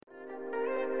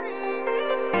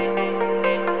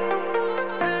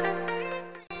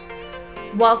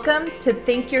Welcome to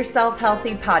Think Yourself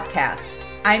Healthy podcast.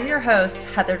 I'm your host,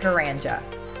 Heather Duranja.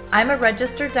 I'm a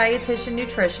registered dietitian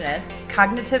nutritionist,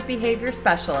 cognitive behavior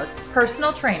specialist,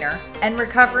 personal trainer, and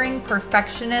recovering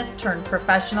perfectionist turned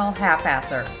professional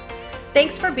half-asser.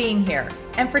 Thanks for being here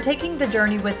and for taking the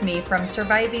journey with me from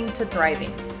surviving to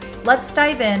thriving. Let's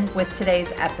dive in with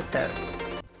today's episode.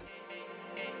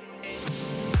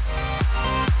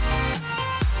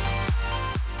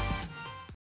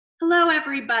 Hello,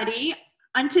 everybody.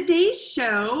 On today's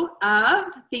show of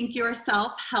Think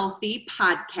Yourself Healthy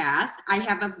podcast, I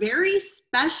have a very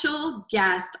special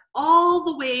guest all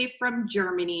the way from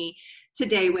Germany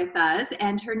today with us,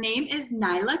 and her name is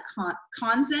Nyla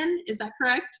Konzen. Is that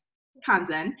correct?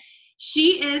 Konzen.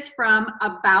 She is from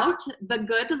About the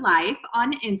Good Life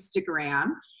on Instagram.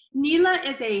 Nyla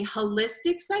is a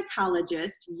holistic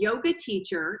psychologist, yoga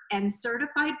teacher, and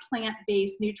certified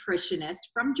plant-based nutritionist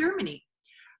from Germany.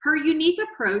 Her unique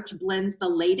approach blends the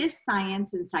latest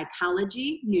science in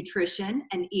psychology, nutrition,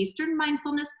 and Eastern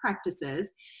mindfulness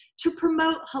practices to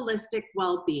promote holistic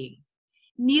well-being.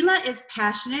 Nyla is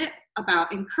passionate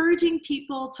about encouraging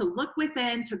people to look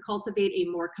within to cultivate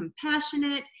a more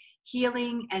compassionate,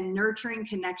 healing, and nurturing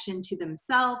connection to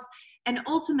themselves and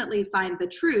ultimately find the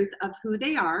truth of who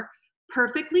they are,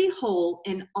 perfectly whole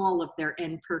in all of their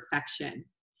imperfection.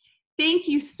 Thank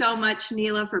you so much,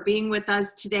 Nyla, for being with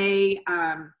us today.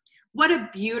 What a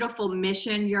beautiful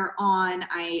mission you're on.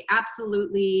 I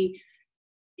absolutely,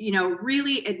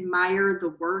 really admire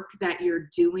the work that you're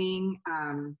doing.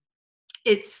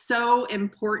 It's so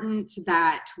important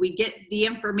that we get the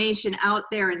information out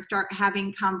there and start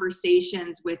having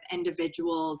conversations with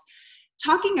individuals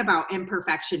talking about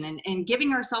imperfection and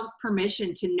giving ourselves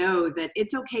permission to know that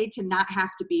it's okay to not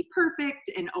have to be perfect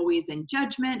and always in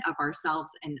judgment of ourselves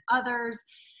and others.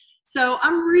 So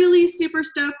I'm really super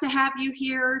stoked to have you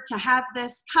here to have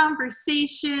this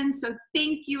conversation. So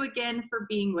thank you again for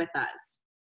being with us.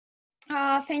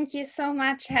 Oh, thank you so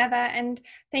much, Heather, and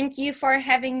thank you for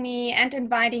having me and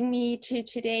inviting me to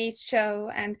today's show.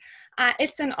 And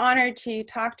it's an honor to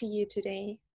talk to you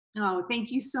today. Oh,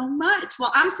 thank you so much.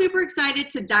 Well, I'm super excited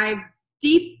to dive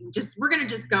deep. We're going to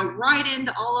just go right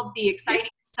into all of the exciting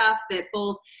stuff that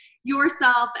both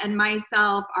yourself and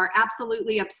myself are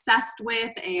absolutely obsessed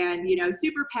with and,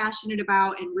 super passionate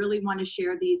about and really want to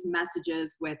share these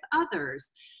messages with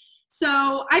others.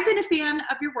 So I've been a fan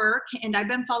of your work and I've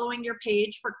been following your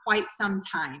page for quite some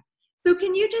time. So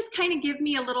can you just kind of give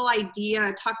me a little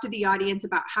idea, talk to the audience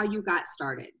about how you got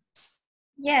started?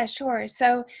 Yeah, sure.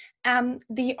 So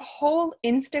the whole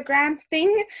Instagram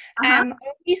thing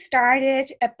only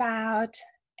started about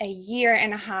a year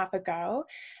and a half ago.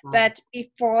 Wow. But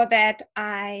before that,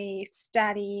 I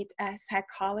studied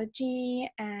psychology,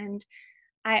 and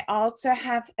I also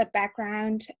have a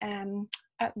background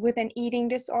with an eating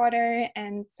disorder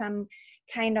and some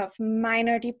kind of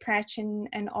minor depression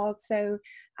and also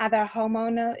other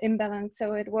hormonal imbalance.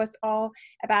 So it was all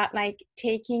about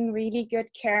taking really good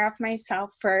care of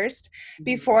myself first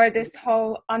before this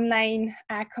whole online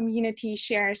community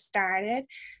share started.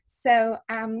 So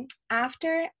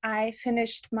after I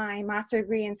finished my master's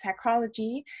degree in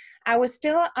psychology, I was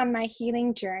still on my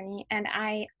healing journey, and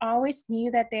I always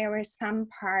knew that there were some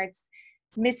parts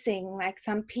missing, like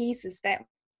some pieces that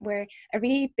were a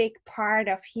really big part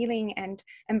of healing and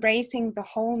embracing the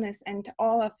wholeness and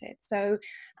all of it. So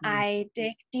I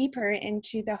dig deeper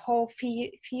into the whole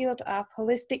field of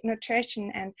holistic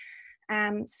nutrition,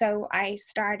 and so I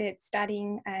started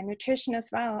studying nutrition as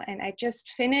well. And I just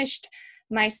finished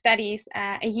my studies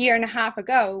a year and a half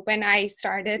ago when I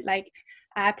started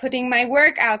putting my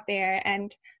work out there.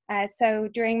 And so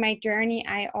during my journey,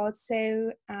 I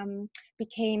also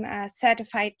became a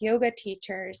certified yoga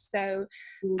teacher. So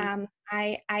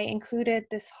I included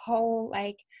this whole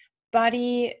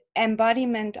body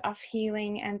embodiment of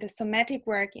healing and the somatic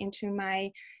work into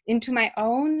my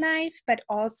own life, but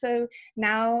also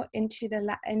now into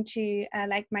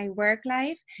my work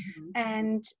life,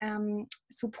 and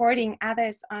supporting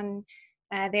others on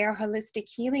their holistic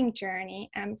healing journey.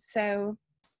 So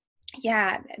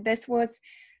yeah, this was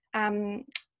a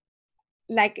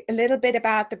little bit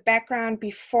about the background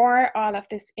before all of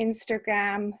this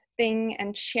Instagram thing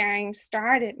and sharing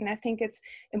started. And I think it's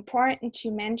important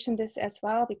to mention this as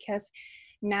well, because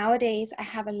nowadays I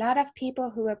have a lot of people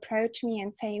who approach me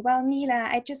and say, well, Nyla,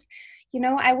 I just,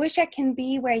 I wish I can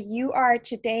be where you are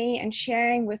today and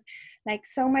sharing with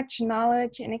so much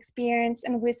knowledge and experience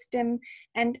and wisdom.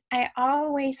 And I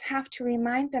always have to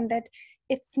remind them that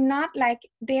it's not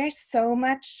there's so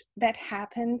much that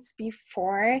happens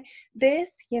before this,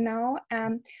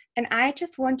 and I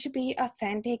just want to be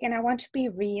authentic and I want to be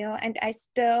real, and I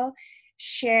still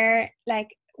share like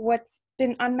what's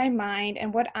been on my mind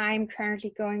and what I'm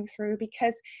currently going through,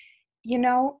 because you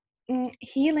know,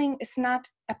 healing is not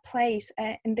a place,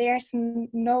 and there's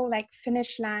no like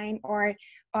finish line or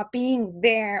being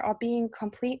there or being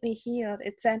completely healed.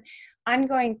 It's an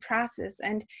ongoing process,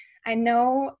 and I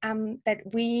know that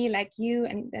we, like you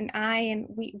and I, and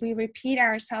we repeat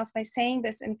ourselves by saying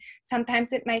this, and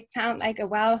sometimes it might sound like,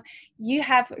 well, you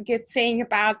have a good saying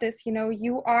about this, you know,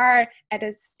 you are at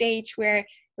a stage where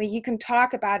you can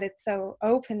talk about it so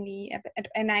openly.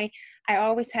 And I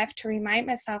always have to remind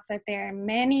myself that there are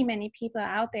many people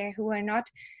out there who are not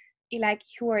like,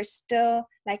 who are still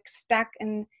like stuck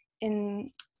in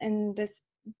this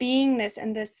beingness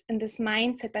and this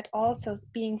mindset, but also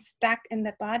being stuck in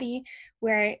the body,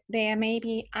 where they are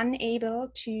maybe unable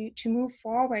to move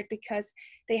forward because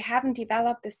they haven't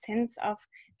developed the sense of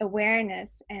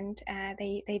awareness, and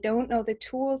they don't know the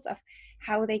tools of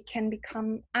how they can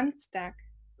become unstuck.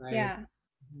 Right. Yeah.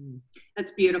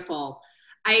 That's beautiful.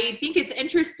 I think it's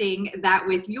interesting that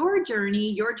with your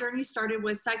journey started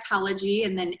with psychology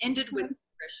and then ended with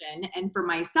nutrition. And for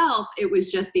myself, it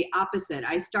was just the opposite.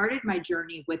 I started my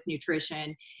journey with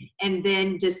nutrition and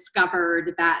then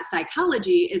discovered that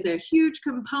psychology is a huge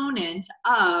component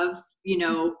of, you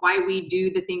know, why we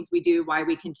do the things we do, why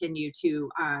we continue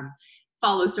to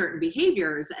follow certain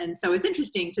behaviors. And so it's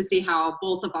interesting to see how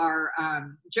both of our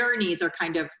journeys are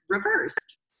kind of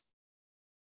reversed.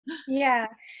 Yeah,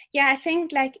 I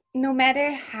think like no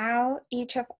matter how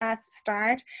each of us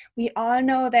start, we all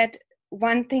know that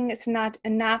one thing is not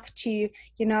enough to,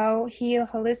 you know, heal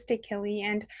holistically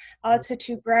and also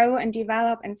to grow and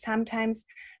develop. And sometimes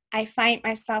I find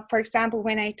myself, for example,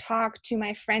 when I talk to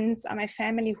my friends or my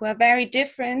family who are very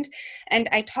different, and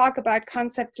I talk about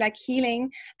concepts like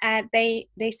healing, they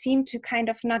seem to kind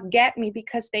of not get me,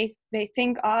 because they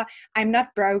think, oh, I'm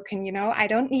not broken, you know, I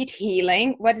don't need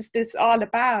healing. What is this all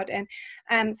about?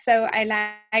 And so I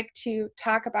like to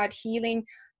talk about healing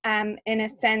in a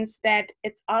sense that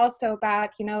it's also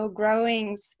about, you know,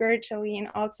 growing spiritually and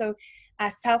also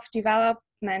self-development.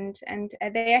 And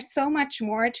there's so much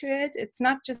more to it. It's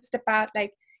not just about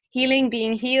like healing,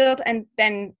 being healed, and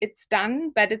then it's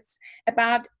done, but it's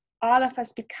about all of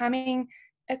us becoming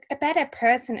a better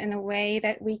person in a way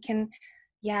that we can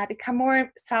become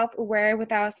more self-aware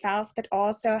with ourselves, but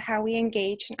also how we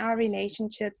engage in our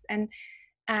relationships and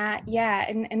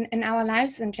in our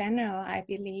lives in general, I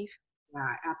believe.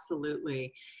 Yeah,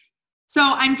 absolutely. So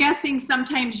I'm guessing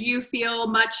sometimes you feel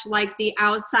much like the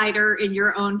outsider in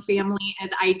your own family as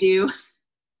I do.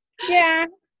 Yeah.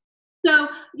 So,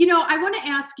 you know, I want to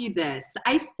ask you this.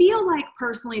 I feel like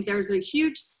personally there's a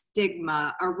huge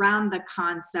stigma around the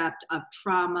concept of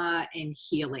trauma and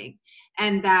healing,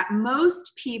 and that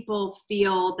most people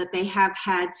feel that they have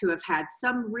had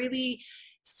some really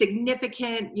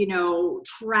significant, you know,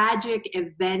 tragic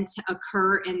event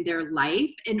occur in their life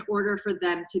in order for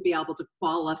them to be able to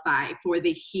qualify for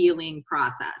the healing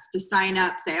process, to sign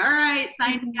up, say, all right,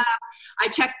 sign me up. I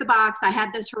checked the box. I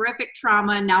had this horrific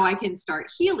trauma. Now I can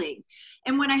start healing.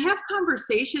 And when I have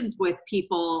conversations with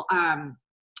people,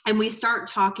 and we start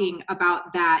talking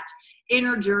about that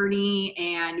inner journey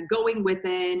and going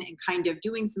within and kind of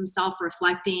doing some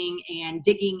self-reflecting and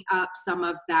digging up some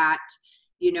of that,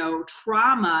 you know,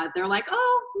 trauma, they're like,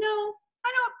 oh no,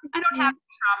 I don't have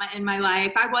trauma in my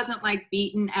life. I wasn't like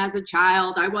beaten as a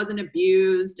child. I wasn't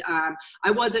abused. I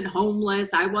wasn't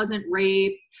homeless. I wasn't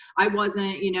raped. I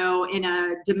wasn't, you know, in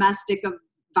a domestically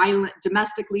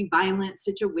violent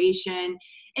situation.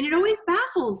 And it always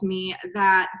baffles me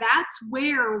that that's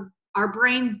where our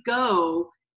brains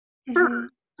go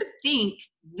first to think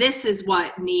this is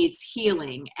what needs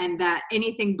healing, and that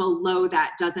anything below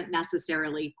that doesn't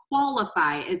necessarily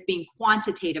qualify as being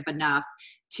quantitative enough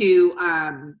to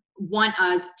want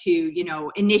us to, you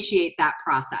know, initiate that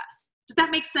process. Does that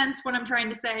make sense what I'm trying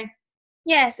to say?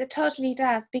 Yes, it totally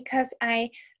does, because I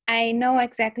know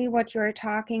exactly what you're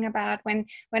talking about. When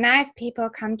I have people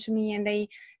come to me and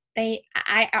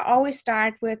I always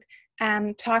start with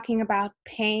talking about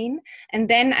pain, and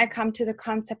then I come to the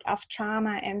concept of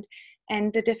trauma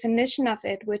and the definition of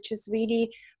it, which is really,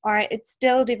 or it's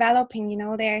still developing. You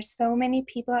know, there are so many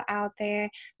people out there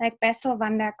like Bessel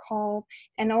van der Kolk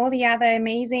and all the other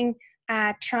amazing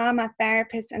trauma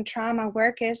therapists and trauma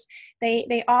workers.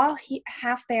 They all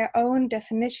have their own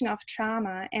definition of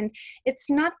trauma, and it's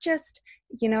not just,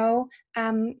 you know,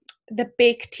 the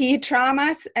big T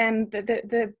traumas and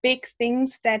the big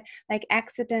things that like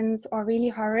accidents or really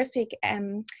horrific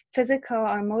physical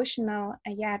or emotional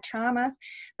traumas,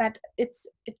 but it's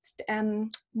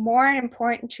more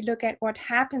important to look at what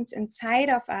happens inside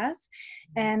of us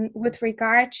and with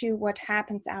regard to what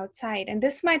happens outside. And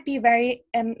this might be very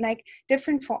like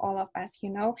different for all of us, you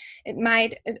know.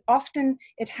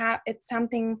 It's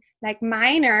something like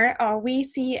minor, or we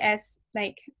see as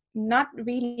like not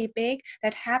really big,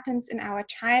 that happens in our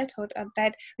childhood, or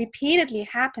that repeatedly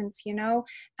happens, you know.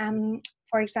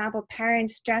 For example,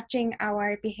 parents judging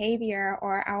our behavior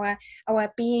or our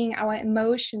being, our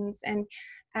emotions, and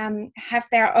have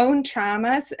their own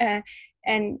traumas,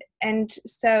 and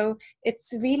so it's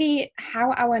really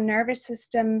how our nervous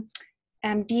system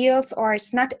deals, or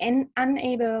is not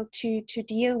unable to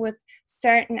deal with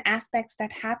certain aspects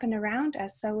that happen around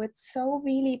us. So it's so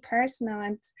really personal.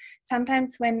 And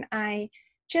sometimes when I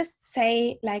just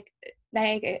say like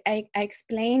I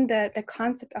explain the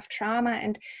concept of trauma,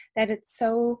 and that it's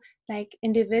so like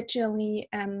individually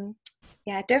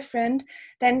different,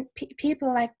 then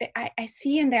people like I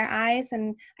see in their eyes,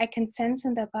 and I can sense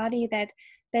in their body that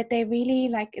they really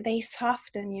like, they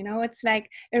soften, you know. It's like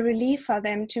a relief for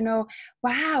them to know,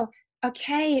 wow,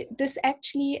 okay, this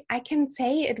actually, I can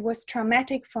say it was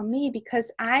traumatic for me because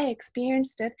I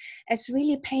experienced it as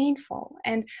really painful.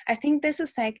 And I think this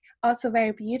is like also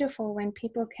very beautiful when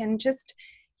people can just,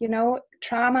 you know,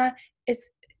 trauma is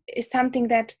something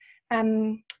that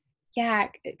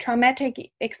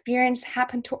traumatic experience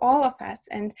happened to all of us.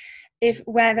 And if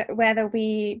whether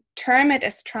we term it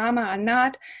as trauma or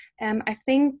not, I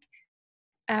think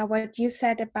what you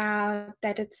said about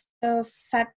that it's still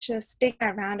such a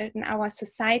stigma around it in our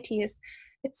society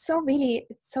it's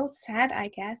so sad, I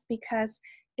guess, because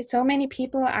so many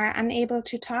people are unable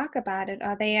to talk about it,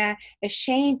 or they are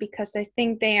ashamed because they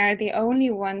think they are the only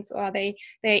ones, or they're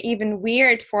even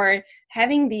weird for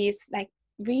having these like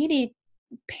really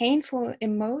painful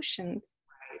emotions.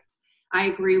 I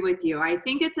agree with you. I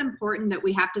think it's important that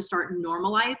we have to start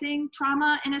normalizing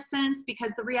trauma in a sense,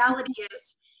 because the reality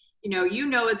is, you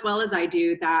know as well as I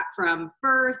do that from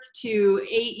birth to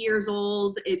 8 years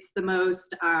old, it's the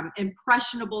most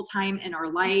impressionable time in our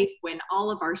life, when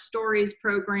all of our stories,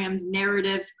 programs,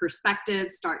 narratives,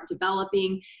 perspectives start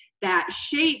developing that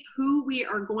shape who we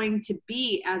are going to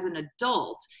be as an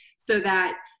adult. So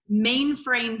that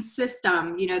mainframe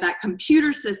system, that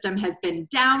computer system has been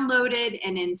downloaded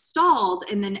and installed.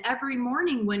 And then every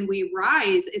morning when we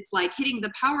rise, it's like hitting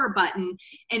the power button,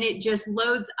 and it just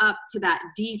loads up to that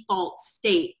default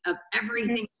state of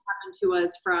everything that happened to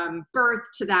us from birth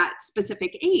to that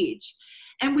specific age.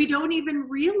 And we don't even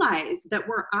realize that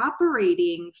we're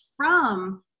operating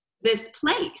from this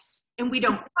place, and we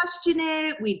don't question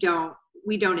it.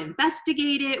 We don't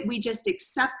investigate it. We just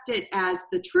accept it as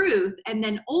the truth. And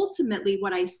then ultimately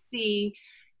what I see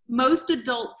most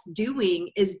adults doing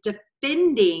is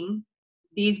defending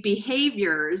these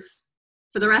behaviors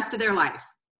for the rest of their life.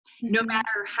 No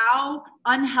matter how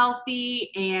unhealthy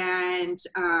and,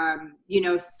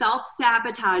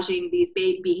 self-sabotaging these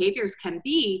behaviors can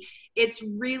be, it's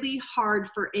really hard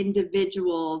for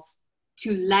individuals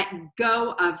to let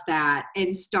go of that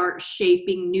and start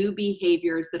shaping new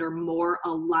behaviors that are more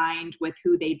aligned with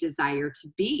who they desire to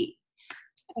be.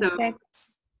 So, exactly.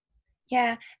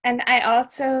 Yeah, and I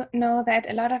also know that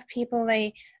a lot of people,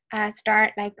 they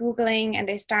start like Googling, and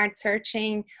they start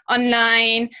searching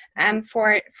online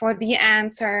for the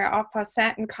answer, or for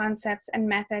certain concepts and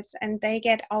methods, and they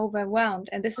get overwhelmed.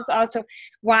 And this is also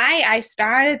why I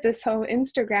started this whole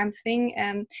Instagram thing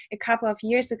a couple of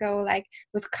years ago, like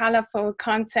with colorful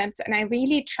concepts. And I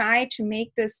really try to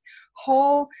make this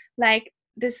whole, like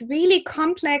this really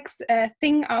complex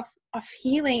thing of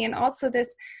healing, and also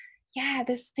this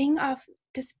thing of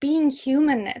this being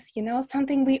humanness,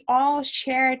 something we all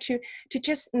share, to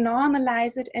just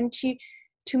normalize it, and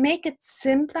to make it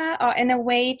simpler, or in a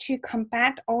way to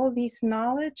combat all these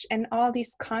knowledge and all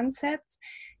these concepts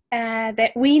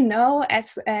that we know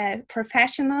as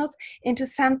professionals, into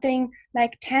something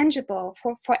like tangible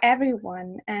for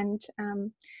everyone. And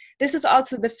this is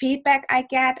also the feedback I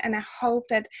get, and I hope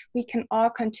that we can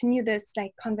all continue this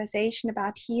like conversation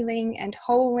about healing and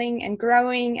holding and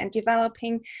growing and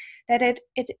developing, that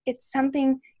it's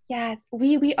something,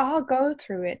 we all go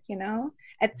through it,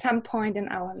 at some point in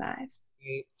our lives.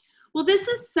 Well, this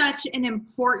is such an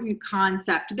important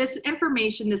concept. This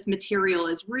information, this material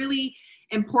is really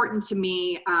important to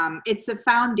me. It's a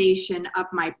foundation of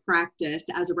my practice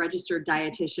as a registered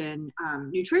dietitian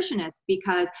nutritionist,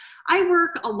 because I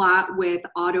work a lot with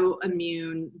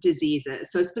autoimmune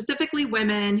diseases. So specifically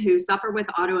women who suffer with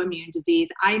autoimmune disease.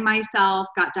 I myself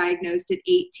got diagnosed at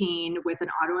 18 with an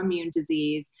autoimmune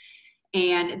disease.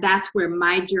 And that's where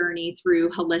my journey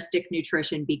through holistic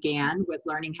nutrition began, with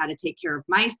learning how to take care of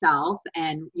myself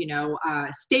and,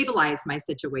 stabilize my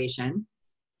situation.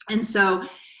 And so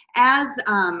as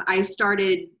I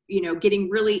started, getting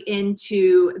really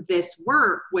into this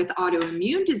work with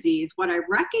autoimmune disease, what I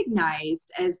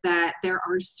recognized is that there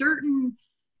are certain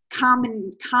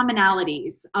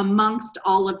commonalities amongst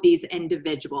all of these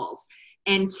individuals.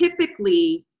 And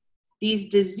typically, these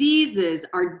diseases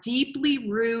are deeply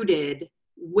rooted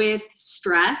with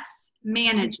stress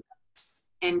management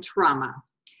and trauma.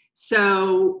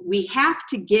 So we have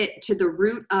to get to the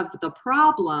root of the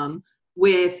problem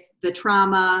with the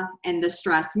trauma and the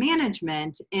stress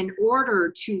management in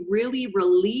order to really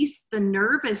release the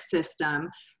nervous system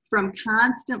from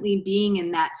constantly being in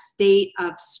that state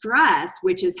of stress,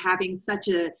 which is having such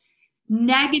a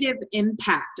negative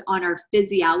impact on our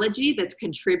physiology that's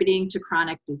contributing to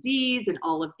chronic disease and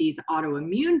all of these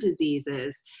autoimmune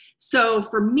diseases. So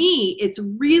for me, it's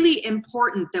really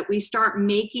important that we start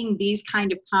making these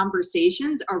kind of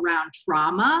conversations around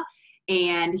trauma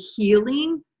and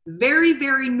healing very,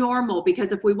 very normal,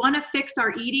 because if we want to fix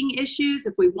our eating issues,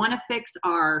 if we want to fix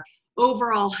our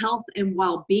overall health and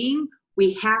well-being,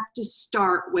 we have to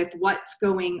start with what's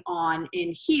going on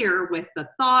in here with the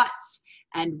thoughts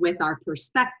and with our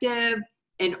perspective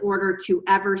in order to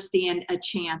ever stand a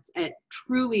chance at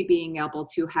truly being able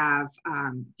to have,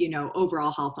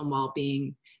 overall health and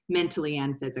well-being mentally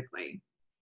and physically.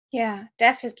 Yeah,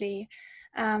 definitely.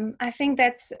 I think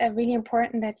that's really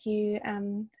important that you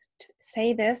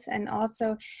say this. And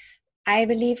also, I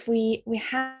believe we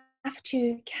have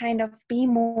to kind of be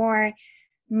more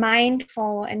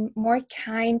mindful and more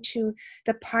kind to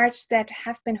the parts that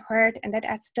have been hurt and that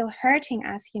are still hurting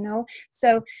us,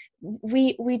 so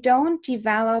we don't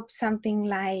develop something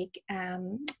like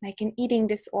an eating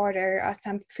disorder or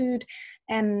some food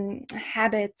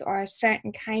habits or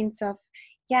certain kinds of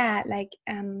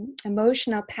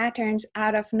emotional patterns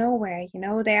out of nowhere.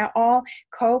 They are all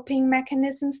coping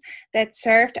mechanisms that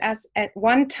served us at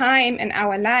one time in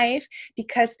our life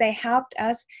because they helped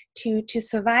us to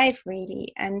survive,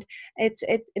 really. And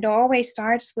it always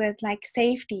starts with like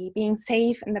safety, being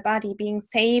safe in the body, being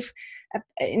safe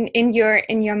in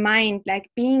your mind, like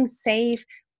being safe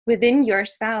within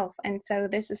yourself. And so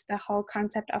this is the whole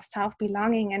concept of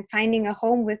self-belonging and finding a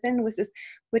home within,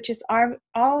 which is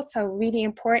also really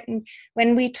important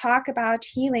when we talk about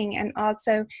healing. And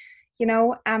also,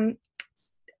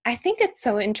 I think it's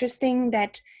so interesting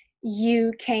that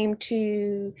you came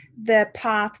to the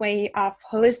pathway of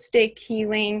holistic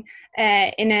healing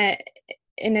in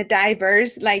a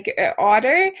diverse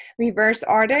reverse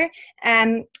order,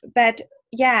 but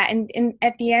yeah, and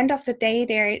at the end of the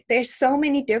day, there's so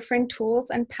many different tools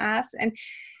and paths, and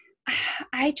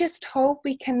I just hope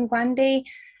we can one day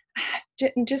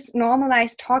just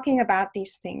normalize talking about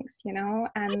these things,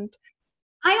 and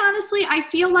I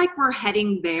feel like we're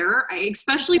heading there,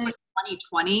 especially with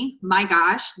 2020. My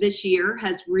gosh, this year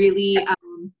has really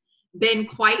been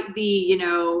quite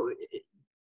the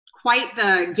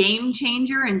game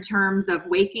changer in terms of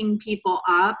waking people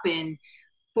up and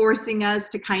forcing us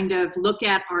to kind of look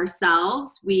at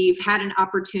ourselves. We've had an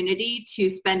opportunity to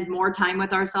spend more time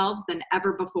with ourselves than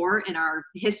ever before in our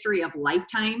history of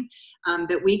lifetime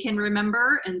that we can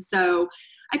remember. And so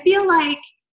I feel like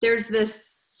there's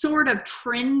this sort of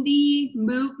trendy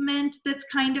movement that's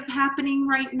kind of happening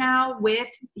right now with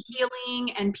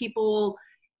healing and people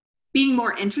being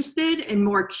more interested and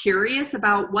more curious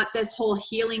about what this whole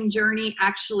healing journey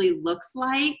actually looks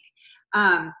like.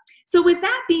 So with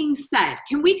that being said,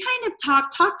 can we kind of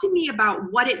talk to me about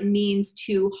what it means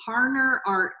to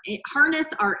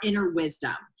harness our inner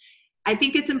wisdom? I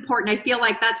think it's important. I feel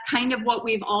like that's kind of what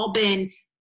we've all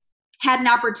had an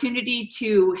opportunity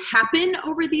to happen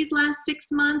over these last 6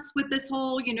 months with this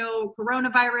whole,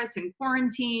 coronavirus and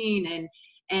quarantine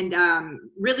and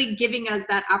really giving us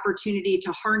that opportunity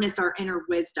to harness our inner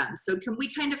wisdom. So can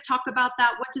we kind of talk about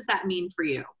that? What does that mean for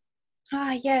you?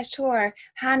 Yeah, sure.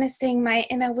 Harnessing my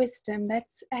inner wisdom.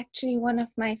 That's actually one of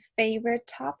my favorite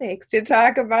topics to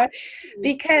talk about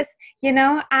because,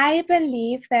 I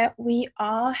believe that we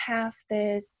all have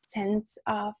this sense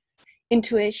of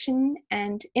intuition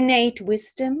and innate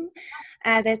wisdom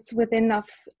that's within of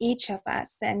each of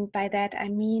us. And by that I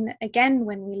mean, again,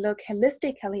 when we look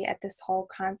holistically at this whole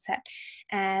concept,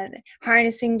 and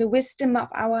harnessing the wisdom of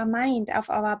our mind, of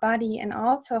our body, and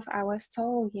also of our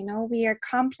soul. We are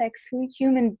complex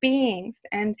human beings,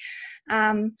 and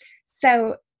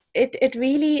so it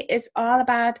really is all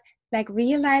about like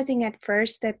realizing at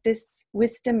first that this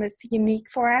wisdom is unique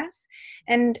for us.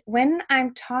 And when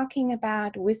I'm talking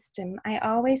about wisdom, I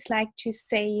always like to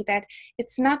say that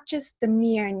it's not just the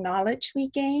mere knowledge we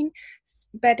gain,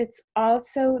 but it's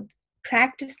also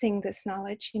practicing this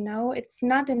knowledge. It's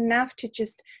not enough to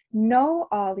just know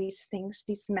all these things,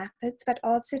 these methods, but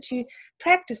also to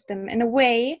practice them in a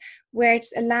way where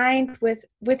it's aligned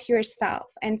with yourself.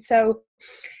 And so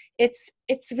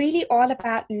it's really all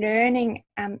about learning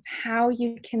how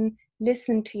you can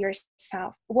listen to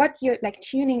yourself, what you're like,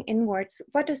 tuning inwards.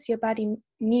 What does your body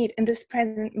need in this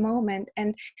present moment?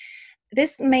 And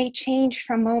this may change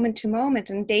from moment to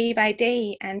moment and day by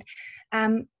day. And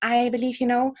I believe,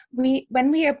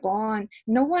 when we are born,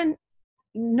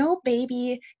 no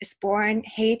baby is born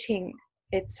hating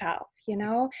itself.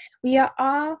 We are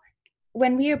all,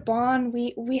 when we are born,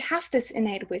 we have this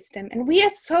innate wisdom, and we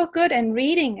are so good at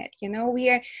reading it.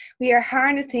 We are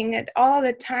harnessing it all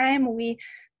the time.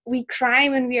 We cry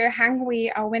when we are hungry,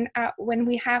 or when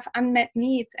we have unmet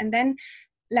needs, and then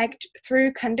like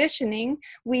through conditioning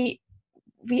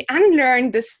we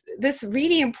unlearn this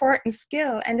really important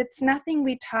skill. And it's nothing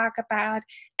we talk about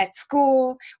at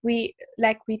school. We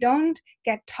don't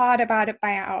get taught about it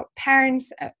by our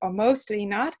parents, or mostly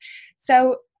not.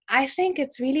 So I think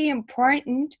it's really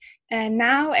important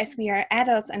now, as we are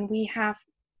adults and we have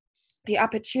the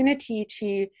opportunity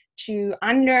to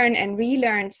unlearn and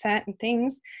relearn certain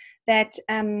things, that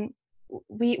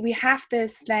we have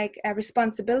this like a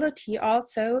responsibility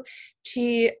also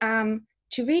to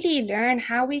really learn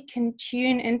how we can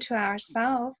tune into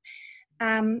ourselves,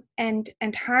 and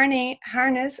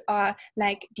harness or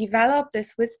like develop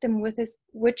this wisdom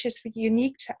which is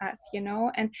unique to us.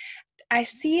 And I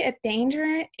see a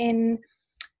danger in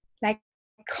like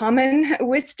common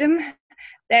wisdom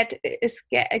that is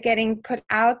getting put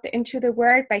out into the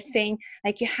world by saying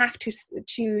like you have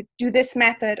to do this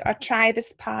method or try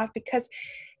this path, because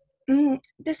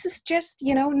this is just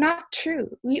not true.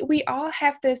 We all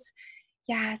have this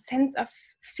sense of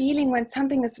feeling when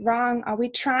something is wrong, or we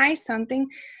try something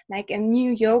like a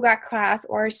new yoga class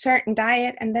or a certain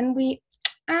diet, and then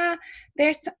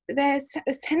there's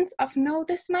a sense of, no,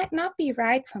 this might not be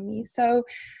right for me. So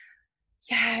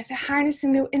the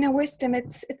harnessing the inner wisdom,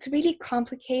 it's really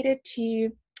complicated to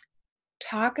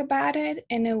talk about it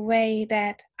in a way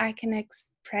that I can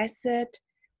express it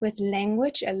with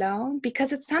language alone,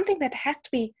 because it's something that has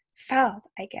to be felt.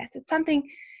 I guess it's something,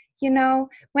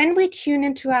 when we tune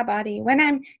into our body, when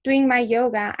I'm doing my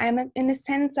yoga, I'm in a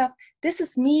sense of, this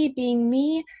is me being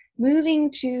me,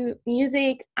 moving to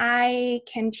music I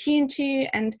can tune to,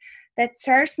 and that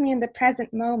serves me in the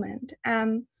present moment.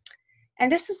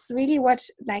 And this is really what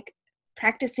like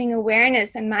practicing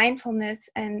awareness and mindfulness,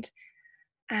 and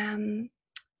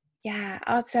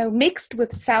also mixed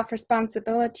with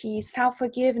self-responsibility,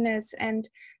 self-forgiveness, and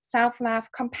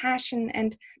self-love, compassion,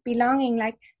 and belonging.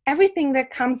 Like everything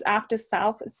that comes after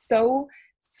self is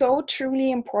so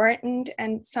truly important,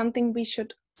 and something we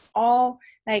should all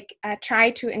try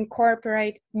to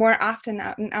incorporate more often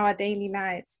out in our daily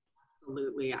lives.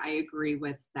 Absolutely. I agree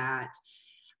with that.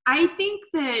 I think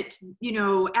that,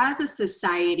 as a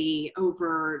society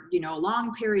over, a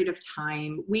long period of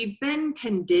time, we've been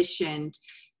conditioned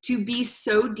to be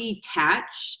so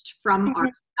detached from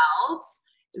ourselves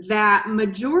that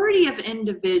majority of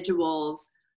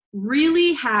individuals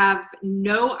really have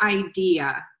no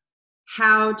idea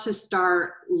how to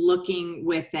start looking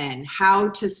within, how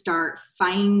to start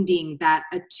finding that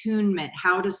attunement,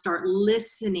 how to start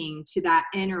listening to that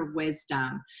inner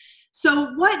wisdom.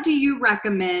 So what do you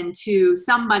recommend to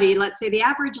somebody, let's say the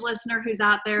average listener who's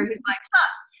out there who's like,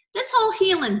 this whole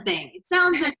healing thing, it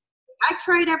sounds like I've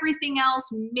tried everything else.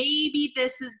 Maybe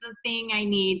this is the thing I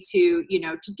need to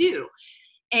do.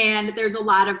 And there's a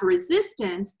lot of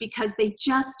resistance because they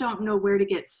just don't know where to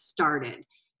get started.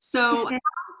 So how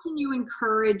can you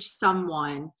encourage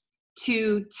someone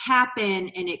to tap in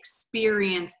and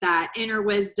experience that inner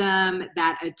wisdom,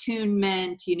 that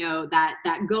attunement,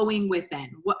 that going within?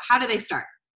 How do they start?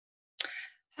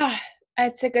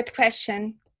 It's a good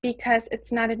question, because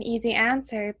it's not an easy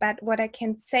answer. But what I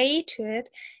can say to it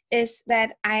is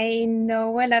that I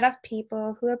know a lot of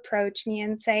people who approach me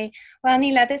and say, well,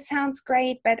 Nila, this sounds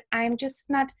great, but I'm just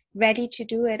not ready to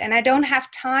do it, and I don't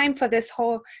have time for this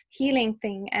whole healing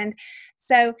thing. And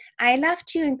so I love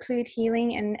to include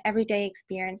healing in everyday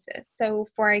experiences. So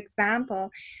for example,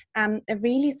 a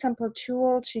really simple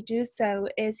tool to do so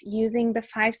is using the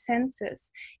five senses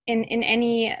in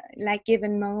any like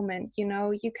given moment. You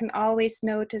know, you can always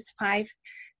notice five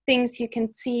things you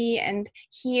can see and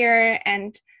hear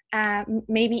and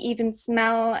maybe even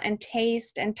smell and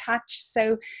taste and touch.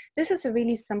 So this is a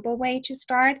really simple way to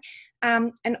start.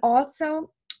 And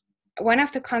also, one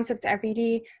of the concepts I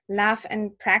really love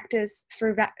and practice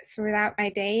throughout my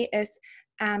day is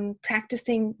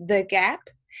practicing the gap.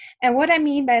 And what I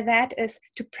mean by that is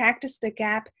to practice the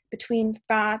gap between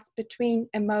thoughts, between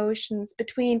emotions,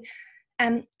 between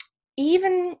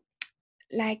even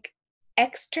like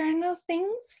external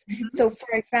things. Mm-hmm. So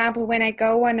for example, when I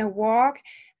go on a walk,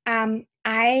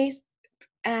 I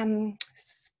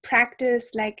practice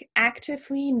like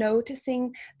actively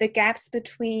noticing the gaps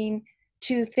between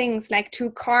two things, like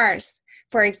two cars,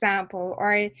 for example,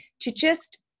 or to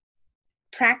just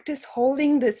practice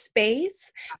holding the space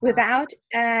without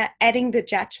adding the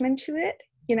judgment to it,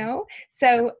 you know.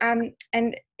 So and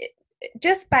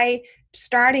just by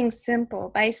starting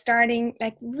simple, by starting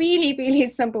like really, really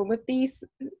simple with these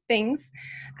things,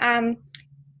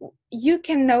 you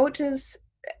can notice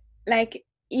like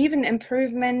even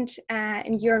improvement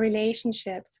in your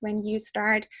relationships when you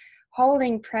start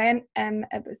holding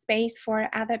a space for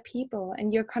other people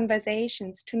in your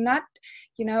conversations, to not,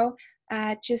 you know,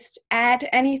 just add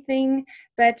anything,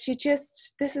 but to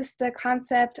just, this is the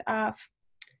concept of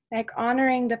like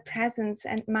honoring the presence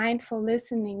and mindful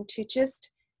listening, to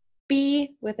just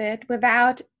be with it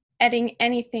without adding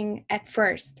anything at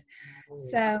first.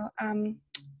 So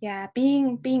yeah,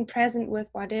 being present with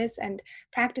what is and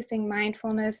practicing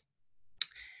mindfulness,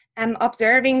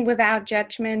 observing without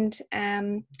judgment,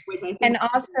 and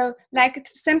also like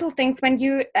simple things when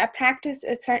you practice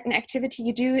a certain activity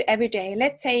you do every day.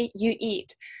 Let's say you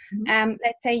eat.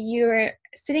 Let's say you're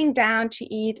sitting down to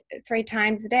eat 3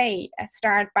 times a day.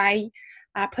 Start by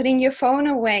putting your phone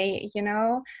away, you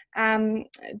know,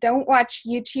 don't watch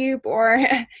YouTube or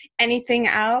anything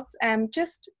else.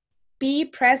 Just be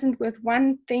present with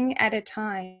one thing at a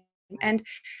time. And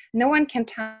no one can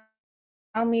tell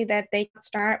me that they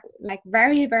start like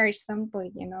very, very simple,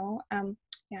 you know.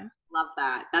 Yeah. Love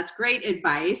that. That's great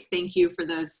advice. Thank you for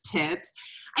those tips.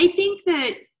 I think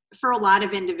that for a lot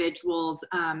of individuals,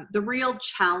 the real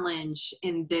challenge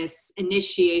in this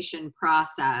initiation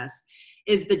process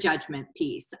is the judgment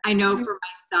piece. I know for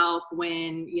myself,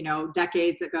 when, you know,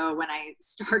 decades ago when I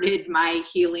started my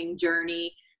healing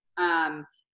journey,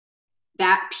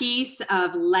 that piece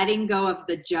of letting go of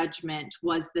the judgment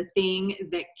was the thing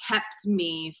that kept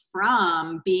me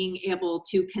from being able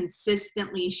to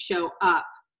consistently show up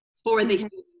for the healing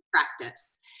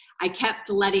practice. I kept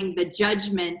letting the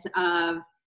judgment of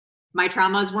my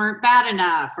traumas weren't bad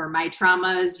enough, or my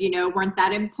traumas, you know, weren't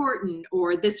that important,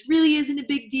 or this really isn't a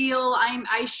big deal.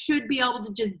 I should be able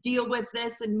to just deal with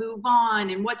this and move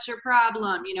on. And what's your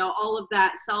problem? You know, all of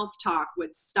that self-talk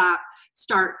would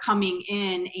start coming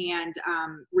in and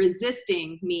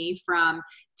resisting me from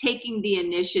taking the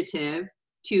initiative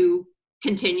to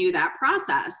continue that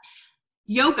process.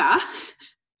 Yoga,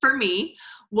 for me,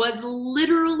 was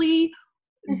literally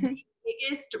the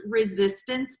biggest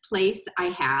resistance place I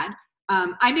had.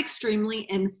 I'm extremely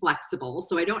inflexible,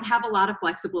 so I don't have a lot of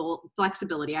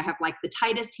flexibility. I have like the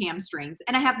tightest hamstrings,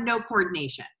 and I have no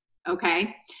coordination.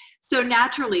 Okay. So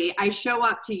naturally, I show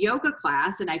up to yoga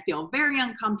class and I feel very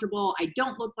uncomfortable. I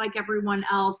don't look like everyone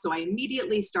else. So I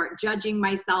immediately start judging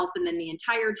myself. And then the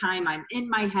entire time I'm in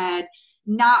my head,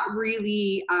 not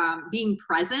really being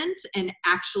present and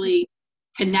actually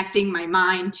connecting my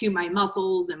mind to my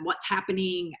muscles and what's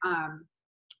happening.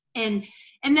 And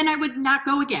then I would not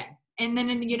go again. And then,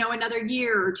 you know, another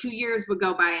year or 2 years would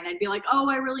go by and I'd be like, oh,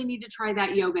 I really need to try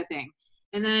that yoga thing.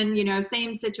 And then, you know,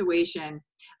 same situation.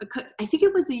 I think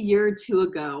it was a year or two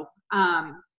ago.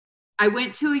 I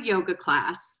went to a yoga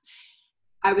class.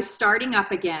 I was starting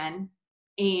up again.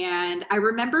 And I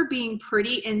remember being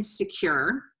pretty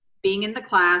insecure being in the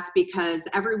class because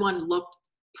everyone looked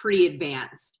pretty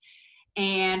advanced.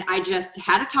 And I just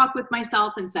had a talk with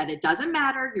myself and said, it doesn't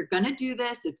matter. You're going to do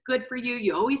this. It's good for you.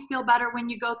 You always feel better when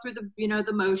you go through the, you know,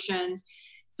 the motions.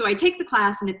 So I take the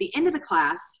class, and at the end of the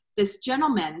class, this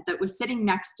gentleman that was sitting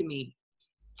next to me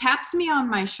taps me on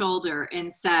my shoulder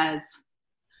and says,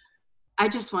 I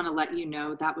just want to let you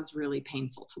know that was really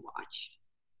painful to watch.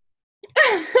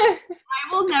 I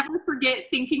will never forget forget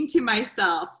thinking to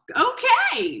myself,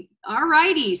 okay, all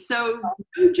righty, so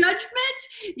no judgment,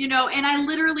 and I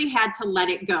literally had to let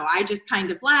it go. I just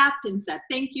kind of laughed and said,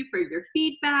 thank you for your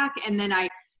feedback. And then I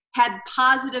had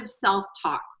positive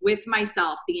self-talk with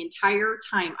myself the entire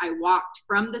time I walked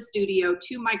from the studio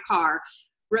to my car,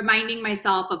 reminding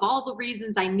myself of all the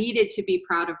reasons I needed to be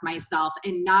proud of myself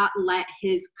and not let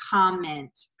his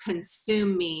comment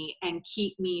consume me and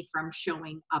keep me from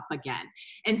showing up again.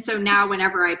 And so now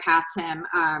whenever I pass him,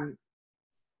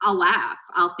 I'll laugh.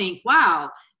 I'll think,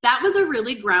 wow, that was a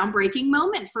really groundbreaking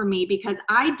moment for me because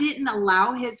I didn't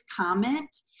allow his comment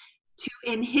to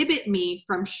inhibit me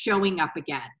from showing up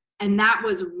again. And that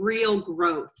was real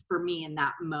growth for me in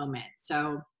that moment.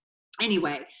 So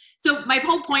anyway, so my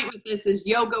whole point with this is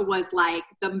yoga was like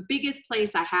the biggest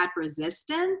place I had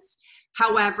resistance.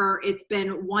 However, it's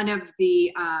been one of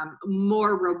the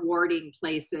more rewarding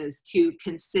places to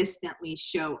consistently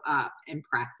show up and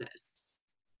practice.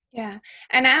 Yeah.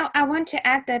 And I want to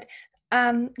add that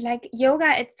like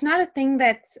yoga, it's not a thing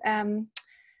that's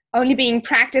only being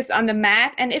practiced on the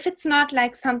mat. And if it's not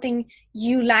like something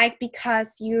you like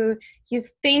because you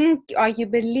think or you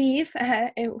believe,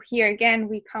 here again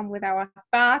we come with our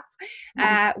thoughts,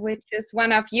 which is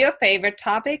one of your favorite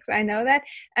topics, I know that.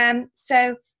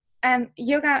 So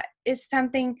yoga is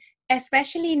something,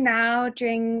 especially now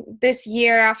during this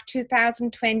year of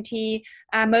 2020,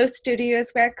 most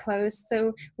studios were closed.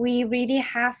 So we really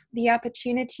have the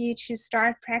opportunity to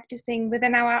start practicing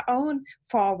within our own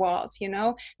four walls,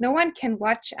 No one can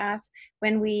watch us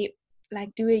when we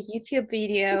like do a YouTube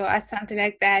video or something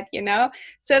like that,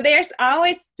 So there's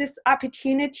always this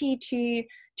opportunity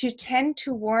to tend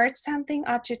towards something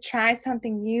or to try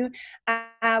something new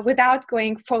without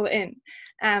going full in.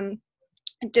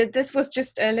 This was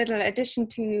just a little addition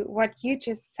to what you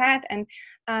just said. And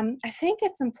I think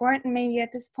it's important maybe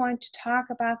at this point to talk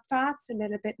about thoughts a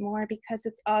little bit more, because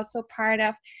it's also part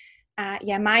of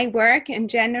my work in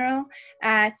general,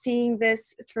 seeing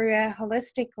this through a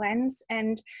holistic lens.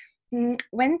 And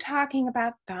when talking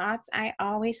about thoughts, I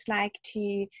always like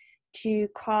to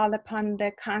call upon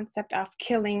the concept of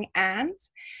killing ants,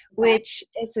 which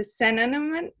is a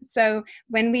synonym. So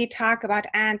when we talk about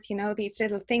ants, these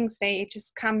little things, they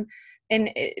just come in,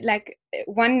 like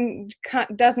one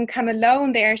doesn't come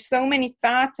alone. There are so many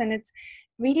thoughts, and it's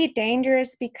really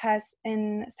dangerous because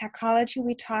in psychology,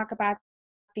 we talk about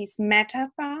these meta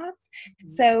thoughts. Mm-hmm.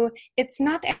 So it's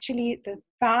not actually the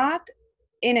thought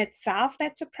in itself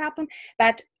that's a problem,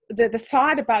 but the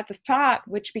thought about the thought,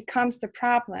 which becomes the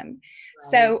problem.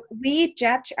 Right. So we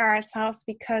judge ourselves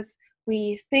because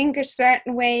we think a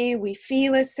certain way, we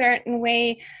feel a certain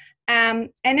way, and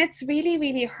it's really,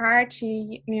 really hard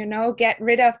to, get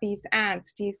rid of these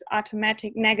ants, these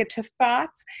automatic negative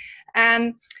thoughts.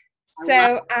 I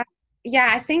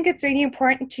think it's really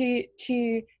important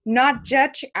to not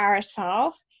judge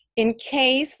ourselves in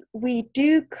case we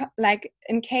do,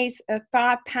 in case a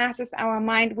thought passes our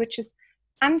mind, which is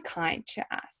unkind to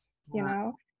us.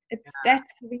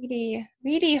 That's really,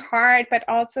 really hard, but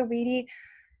also really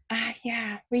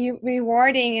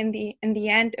rewarding in the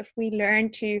end if we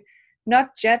learn to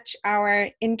not judge our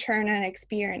internal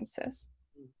experiences.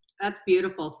 That's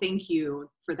beautiful. Thank you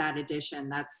for that addition.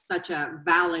 That's such a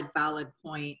valid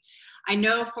point. I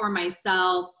know for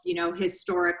myself,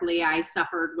 historically, I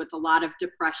suffered with a lot of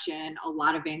depression, a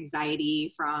lot of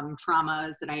anxiety from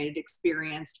traumas that I had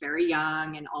experienced very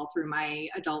young and all through my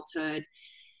adulthood.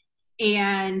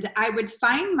 And I would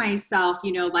find myself,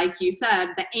 like you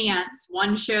said, the ants,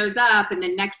 one shows up and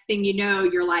the next thing you know,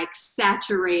 you're like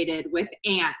saturated with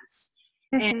ants.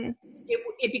 And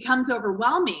it becomes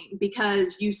overwhelming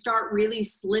because you start really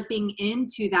slipping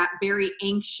into that very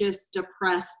anxious,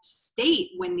 depressed state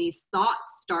when these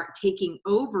thoughts start taking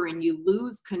over and you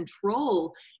lose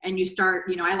control and you start,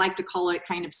 I like to call it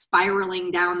kind of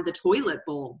spiraling down the toilet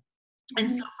bowl. And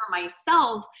so for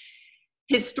myself,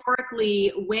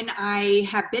 historically, when I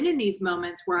have been in these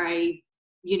moments where I,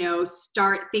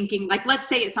 start thinking, like, let's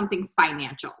say it's something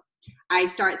financial. I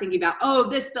start thinking about, oh,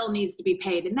 this bill needs to be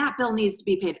paid and that bill needs to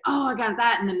be paid. Oh, I got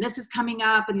that. And then this is coming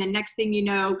up. And then next thing you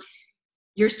know,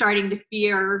 you're starting to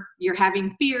you're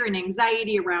having fear and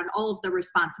anxiety around all of the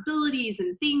responsibilities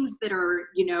and things that are,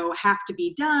 have to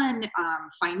be done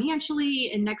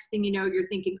financially. And next thing you know, you're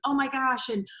thinking, oh my gosh,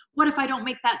 and what if I don't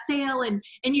make that sale? And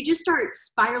you just start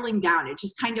spiraling down. It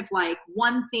just kind of like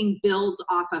one thing builds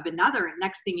off of another. And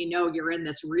next thing you know, you're in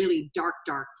this really dark,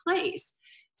 dark place.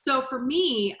 So for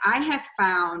me, I have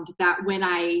found that when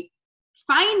I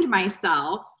find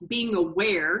myself being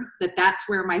aware that that's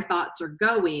where my thoughts are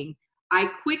going, I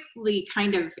quickly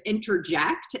kind of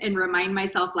interject and remind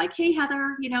myself like, hey,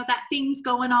 Heather, that thing's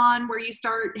going on where you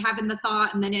start having the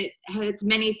thought and then it has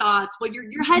many thoughts. Well,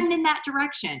 you're heading in that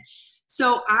direction.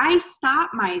 So I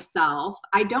stop myself.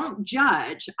 I don't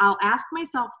judge. I'll ask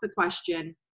myself the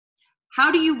question,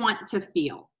 how do you want to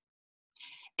feel?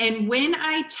 And when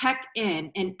I check in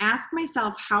and ask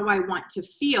myself how I want to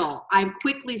feel, I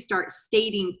quickly start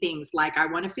stating things like, I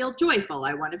want to feel joyful.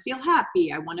 I want to feel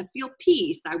happy. I want to feel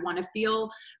peace. I want to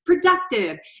feel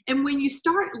productive. And when you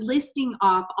start listing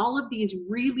off all of these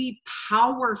really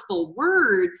powerful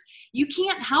words, you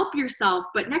can't help yourself.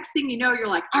 But next thing you know, you're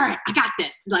like, all right, I got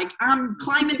this. Like I'm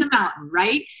climbing the mountain,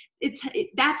 right?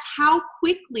 That's how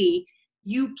quickly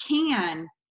you can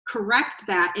correct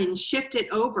that and shift it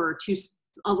over to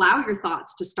allow your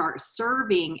thoughts to start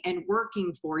serving and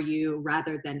working for you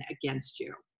rather than against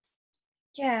you.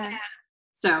 Yeah.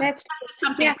 So that's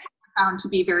something I found to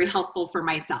be very helpful for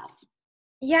myself.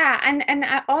 Yeah, and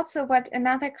I also, what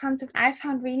another concept I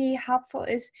found really helpful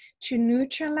is to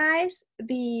neutralize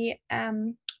the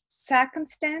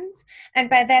circumstance. And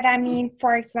by that I mean,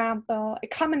 for example, a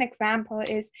common example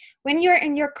is when you're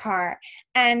in your car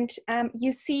and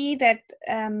you see that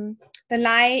the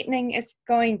lightning is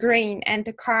going green and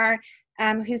the car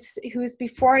who's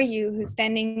before you, who's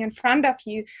standing in front of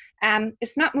you,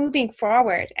 is not moving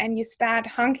forward, and you start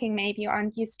honking maybe,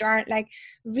 and you start like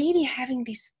really having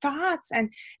these thoughts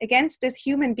and against this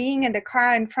human being in the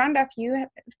car in front of you,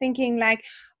 thinking like,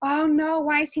 oh no,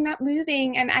 why is he not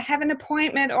moving? And I have an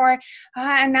appointment, or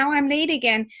and now I'm late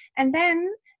again. And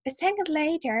then a second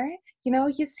later,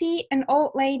 you see an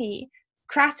old lady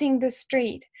crossing the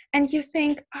street, and you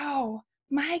think, oh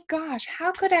my gosh, how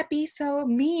could I be so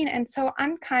mean and so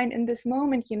unkind in this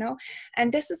moment, And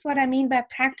this is what I mean by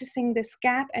practicing this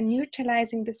gap and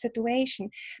neutralizing the situation,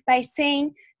 by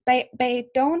saying, by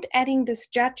don't adding this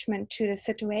judgment to the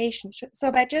situation.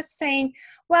 So by just saying,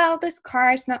 well, this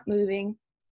car is not moving.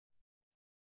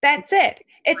 That's it.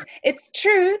 It's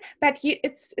true, but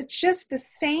it's just the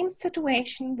same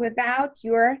situation without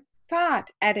your thought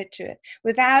added to it,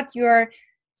 without your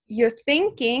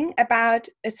thinking about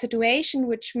a situation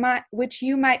which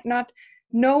you might not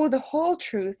know the whole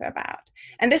truth about.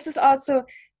 And this is also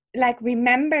like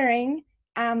remembering,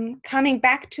 coming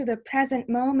back to the present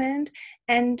moment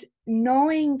and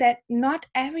knowing that not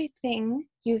everything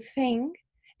you think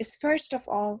is first of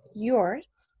all yours.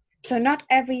 So not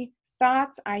every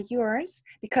thoughts are yours,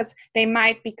 because they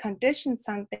might be conditioned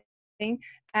something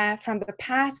from the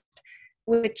past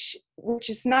which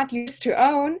is not used to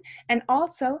own, and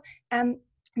also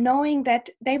knowing that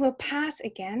they will pass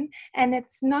again, and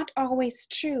it's not always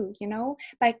true,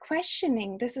 by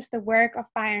questioning. This is the work of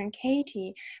Byron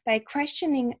Katie. By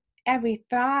questioning every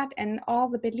thought and all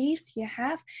the beliefs you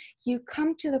have, you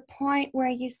come to the point where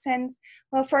you sense,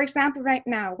 well, for example, right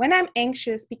now, when I'm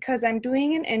anxious because I'm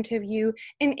doing an interview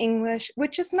in English,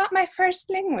 which is not my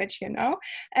first language,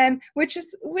 which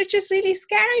is really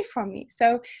scary for me.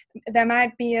 So there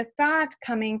might be a thought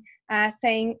coming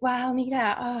saying, well,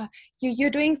 Nita, you're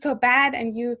doing so bad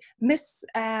and you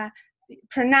mispronounce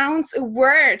a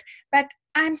word. But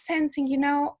I'm sensing,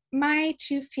 my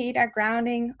 2 feet are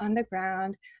grounding on the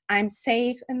ground. I'm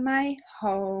safe in my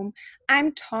home.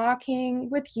 I'm talking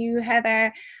with you,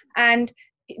 Heather. And,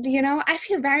 I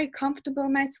feel very comfortable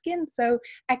in my skin. So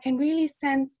I can really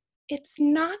sense it's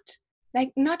not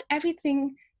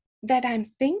everything that I'm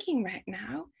thinking right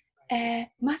now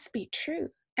must be true.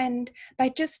 And by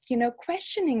just,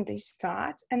 questioning these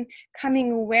thoughts and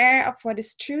coming aware of what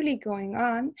is truly going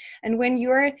on. And when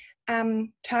you're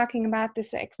talking about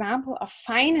this example of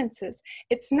finances,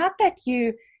 it's not that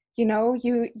you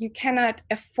cannot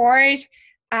afford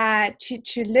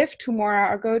to live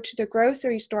tomorrow or go to the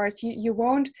grocery stores. You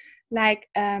won't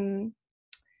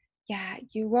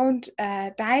you won't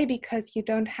die because you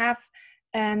don't have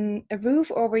a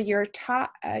roof over your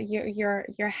top,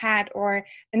 your head, or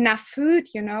enough food,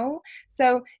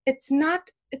 So it's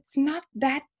not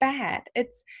that bad.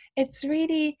 It's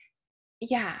really,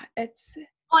 it's.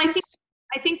 Well,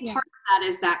 I think part of that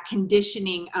is that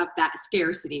conditioning of that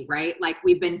scarcity, right? Like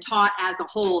we've been taught as a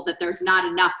whole that there's not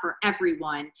enough for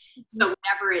everyone. So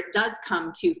whenever it does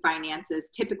come to finances,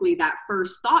 typically that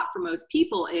first thought for most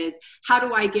people is, how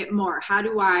do I get more? How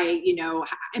do I,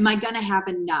 am I going to have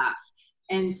enough?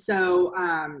 And so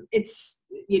it's,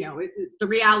 the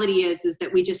reality is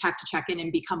that we just have to check in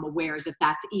and become aware that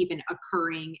that's even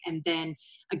occurring. And then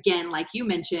again, like you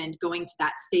mentioned, going to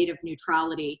that state of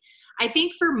neutrality. I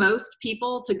think for most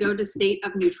people to go to state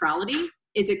of neutrality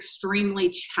is extremely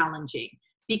challenging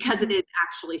because it is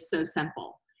actually so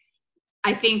simple.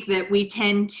 I think that we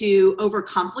tend to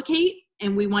overcomplicate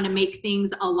and we want to make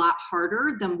things a lot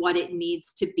harder than what it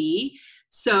needs to be.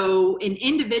 So an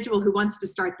individual who wants to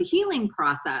start the healing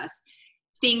process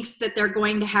thinks that they're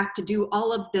going to have to do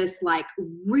all of this like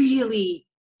really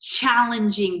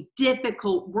challenging,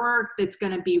 difficult work that's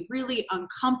going to be really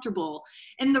uncomfortable.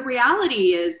 And the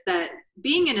reality is that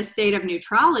being in a state of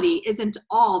neutrality isn't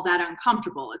all that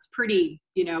uncomfortable. It's pretty,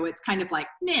 it's kind of like,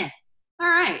 meh, all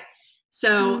right.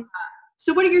 So,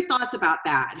 so what are your thoughts about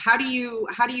that? How do you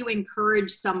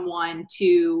encourage someone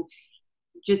to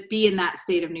just be in that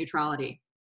state of neutrality?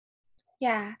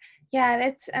 Yeah,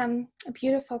 that's a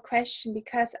beautiful question,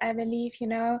 because I believe,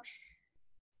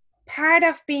 part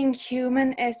of being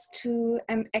human is to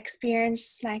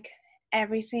experience like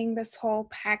everything, this whole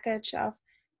package of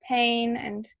pain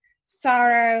and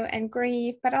sorrow and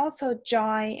grief, but also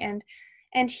joy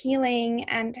and healing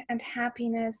and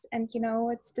happiness, and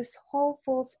it's this whole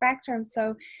full spectrum.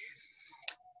 So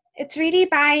it's really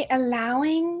by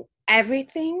allowing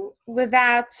everything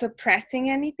without suppressing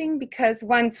anything, because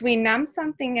once we numb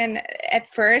something, and at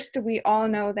first we all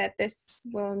know that this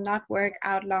will not work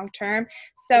out long term.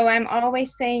 So I'm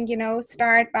always saying,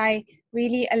 start by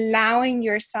really allowing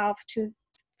yourself to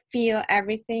feel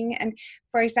everything. And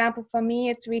for example, for me,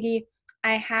 it's really,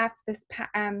 I have this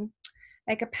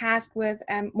like a past with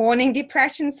morning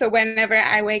depression. So whenever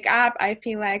I wake up, I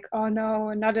feel like, oh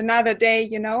no, not another day.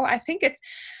 I think it's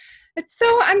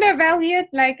so undervalued,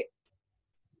 like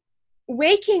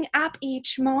waking up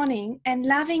each morning and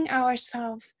loving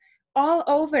ourselves all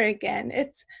over again.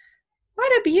 It's what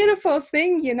a beautiful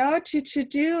thing, to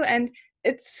do. And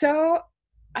it's so,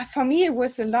 for me, it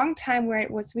was a long time where it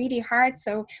was really hard.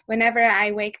 So whenever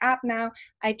I wake up now,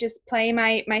 I just play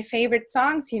my favorite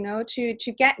songs,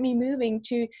 to get me moving,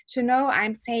 to know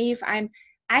I'm safe.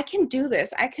 I can do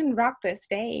this. I can rock this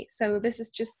day. So this is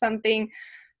just something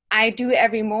I do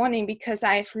every morning, because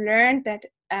I've learned that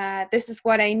this is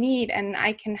what I need, and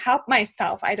I can help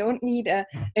myself. I don't need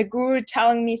a guru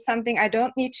telling me something. I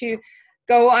don't need to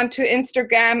go onto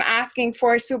Instagram asking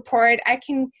for support. I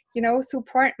can,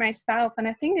 support myself. And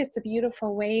I think it's a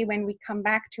beautiful way when we come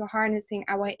back to harnessing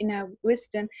our inner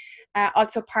wisdom.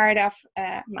 Also part of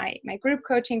my group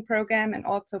coaching program, and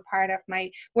also part of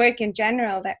my work in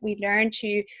general, that we learn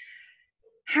to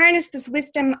harness this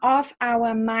wisdom of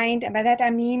our mind. And by that I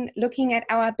mean looking at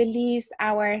our beliefs,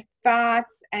 our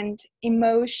thoughts and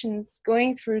emotions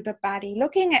going through the body.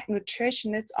 Looking at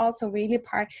nutrition, it's also really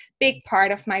big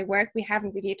part of my work. We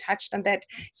haven't really touched on that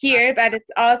here, but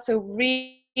it's also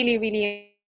really,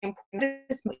 really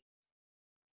important.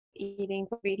 Eating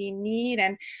what we really need,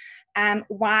 and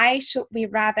why should we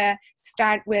rather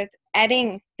start with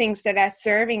adding things that are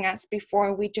serving us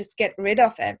before we just get rid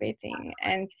of everything?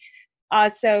 And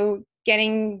also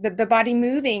getting the body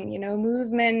moving.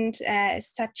 Movement is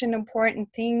such an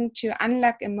important thing to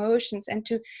unlock emotions and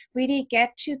to really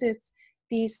get to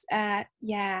these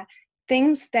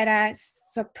things that are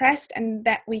suppressed and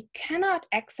that we cannot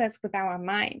access with our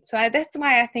mind. So that's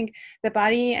why I think the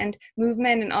body and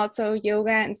movement, and also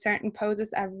yoga and certain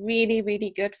poses, are really,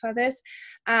 really good for this.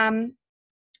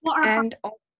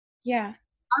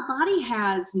 Our body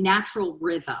has natural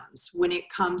rhythms when it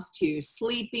comes to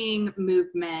sleeping,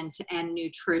 movement, and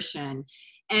nutrition.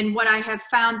 And what I have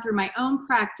found through my own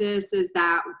practice is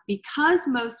that because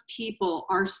most people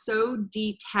are so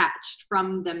detached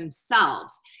from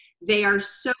themselves, they are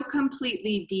so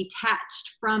completely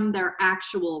detached from their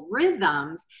actual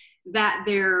rhythms that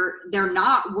they're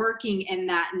not working in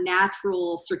that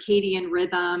natural circadian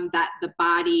rhythm that the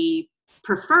body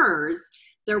prefers.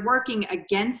 They're working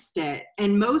against it.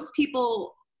 And most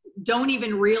people don't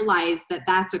even realize that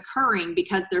that's occurring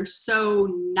because they're so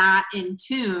not in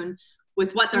tune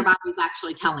with what their body's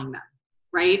actually telling them,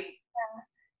 right?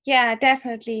 Yeah,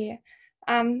 definitely.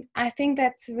 I think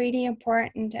that's really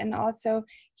important. And also,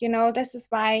 this is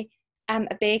why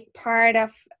a big part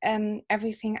of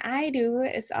everything I do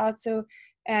is also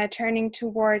turning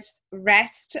towards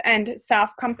rest and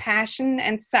self-compassion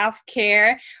and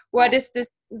self-care. What is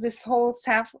this whole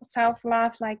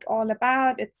self-love like all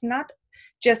about? It's not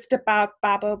just about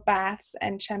bubble baths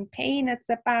and champagne. It's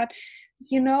about,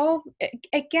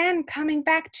 again, coming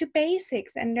back to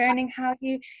basics and learning how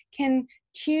you can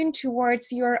tune towards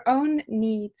your own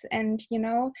needs. And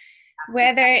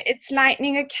whether it's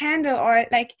lighting a candle, or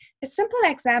like a simple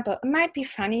example, it might be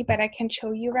funny, but I can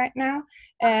show you right now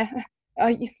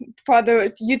for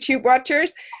the YouTube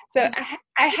watchers. So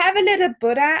I have a little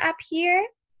Buddha up here.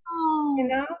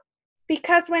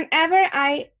 Because whenever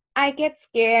I get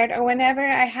scared, or whenever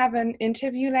I have an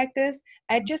interview like this,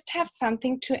 I just have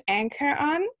something to anchor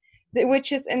on,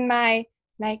 which is in my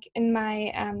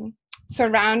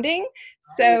surrounding.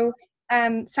 So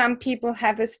some people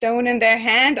have a stone in their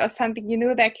hand or something,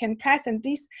 they can press. And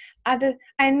these are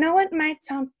I know it might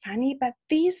sound funny, but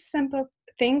these simple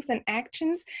things and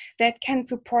actions that can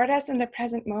support us in the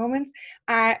present moment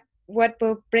are what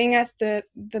will bring us the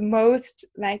most,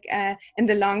 like in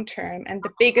the long term, and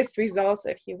the biggest results,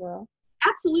 if you will.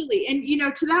 Absolutely. And,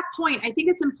 to that point, I think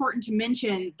it's important to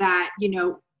mention that,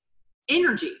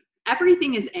 energy,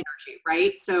 everything is energy,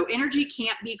 right? So energy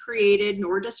can't be created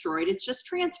nor destroyed. It's just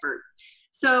transferred.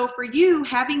 So for you,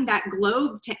 having that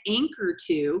globe to anchor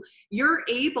to, you're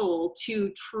able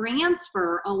to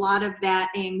transfer a lot of that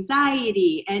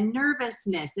anxiety and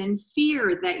nervousness and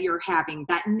fear that you're having,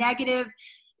 that negative,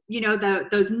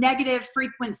 those negative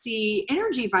frequency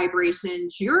energy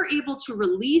vibrations. You're able to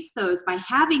release those by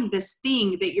having this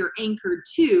thing that you're anchored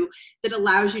to that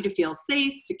allows you to feel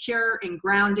safe, secure, and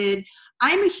grounded.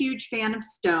 I'm a huge fan of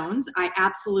stones. I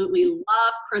absolutely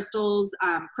love crystals.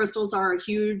 Crystals are a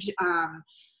huge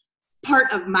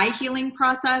part of my healing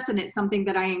process, and it's something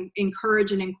that I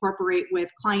encourage and incorporate with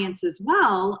clients as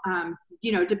well,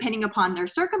 depending upon their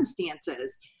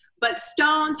circumstances. But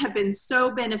stones have been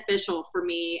so beneficial for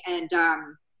me, and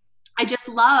I just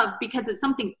love, because it's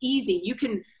something easy. You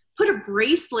can put a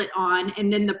bracelet on,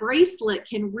 and then the bracelet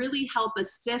can really help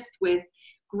assist with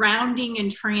grounding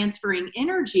and transferring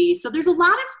energy. So there's a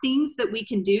lot of things that we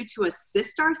can do to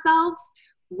assist ourselves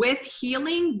with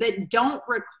healing that don't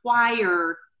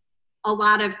require a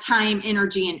lot of time,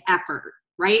 energy, and effort,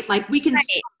 right? Like we can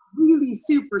start really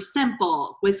super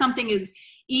simple with something as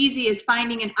easy as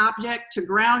finding an object to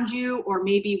ground you, or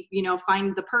maybe,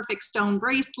 find the perfect stone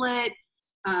bracelet.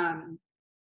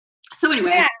 So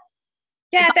anyway.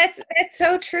 Yeah, that's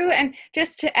so true. And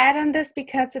just to add on this,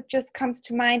 because it just comes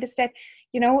to mind, is that,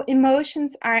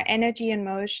 emotions are energy in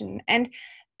motion. And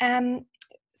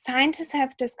scientists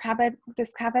have discovered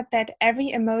that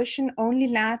every emotion only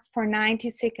lasts for 90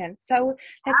 seconds. So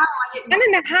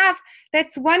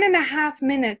that's 1.5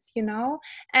 minutes,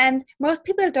 and most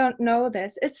people don't know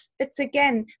this. It's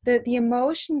again, the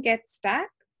emotion gets stuck,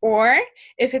 or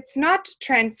if it's not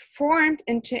transformed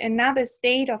into another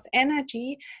state of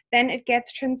energy, then it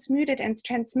gets transmuted and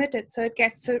transmitted. So it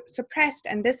gets suppressed.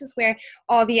 And this is where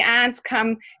all the ants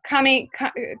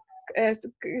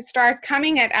start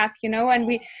coming at us,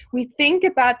 and we think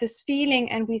about this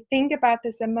feeling, and we think about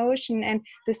this emotion and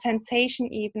the sensation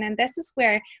even, and this is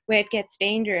where it gets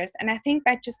dangerous. And I think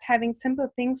by just having simple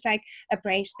things like a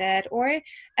bracelet or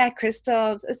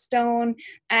crystals, a stone,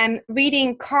 and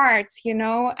reading cards,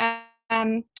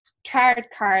 tarot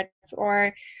cards,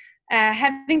 or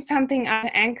having something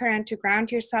to anchor and to ground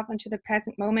yourself into the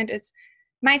present moment,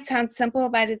 might sound simple,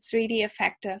 but it's really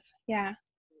effective. Yeah.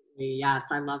 Yes,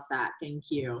 I love that.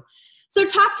 Thank you. So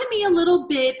talk to me a little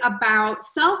bit about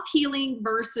self-healing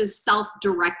versus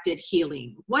self-directed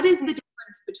healing. What is the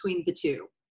difference between the two?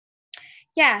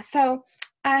 Yeah, so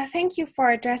thank you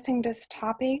for addressing this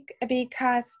topic,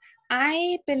 because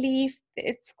I believe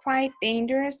it's quite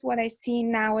dangerous what I see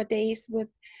nowadays with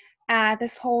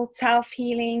this whole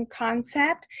self-healing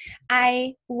concept.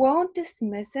 I won't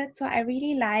dismiss it. So I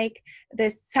really like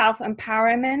this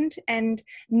self-empowerment and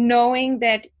knowing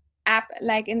that at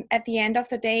the end of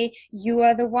the day, you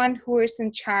are the one who is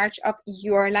in charge of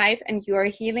your life and your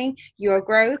healing, your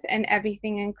growth, and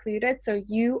everything included. So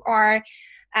you are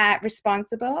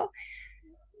responsible.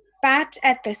 But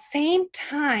at the same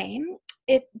time,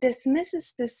 it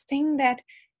dismisses this thing that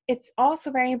it's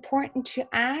also very important to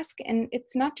ask, and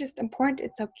it's not just important,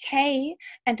 it's okay,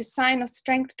 and a sign of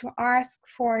strength to ask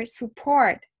for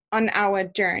support on our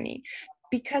journey,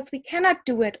 because we cannot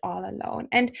do it all alone,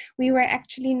 and we were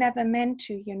actually never meant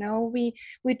to.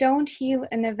 We don't heal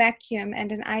in a vacuum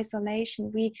and in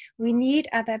isolation. We need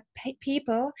other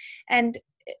people, and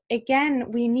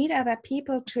again, we need other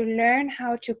people to learn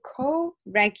how to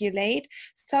co-regulate,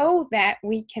 so that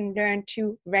we can learn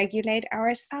to regulate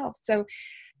ourselves. So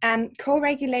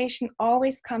co-regulation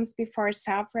always comes before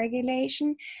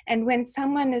self-regulation. And when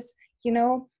someone is,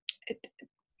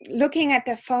 looking at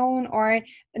the phone, or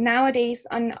nowadays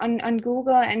on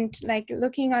Google, and like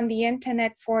looking on the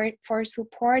internet for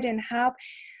support and help,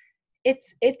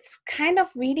 it's kind of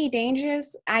really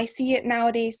dangerous. I see it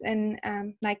nowadays in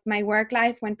like my work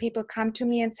life, when people come to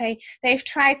me and say they've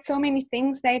tried so many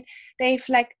things, they've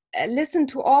like listened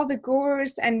to all the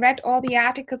gurus and read all the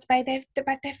articles, but they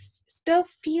still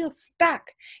feel stuck,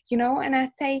 and I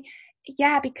say,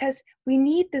 yeah, because we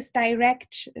need this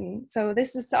direction. So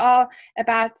this is all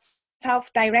about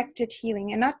self-directed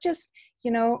healing, and not just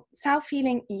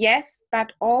self-healing, yes,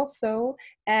 but also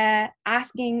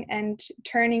asking and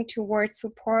turning towards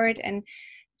support, and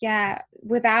yeah,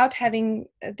 without having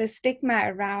the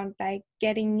stigma around like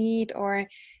getting need or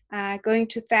going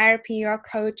to therapy or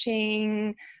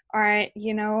coaching, or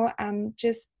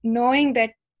just knowing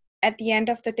that at the end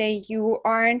of the day you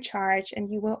are in charge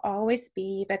and you will always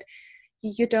be, but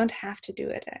you don't have to do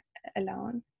it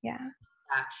alone. Yeah.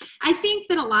 I think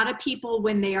that a lot of people,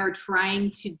 when they are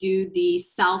trying to do the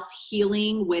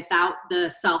self-healing without the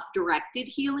self-directed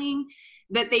healing,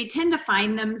 that they tend to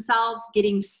find themselves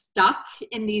getting stuck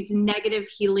in these negative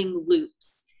healing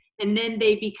loops. And then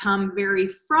they become very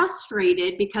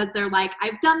frustrated because they're like,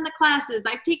 I've done the classes,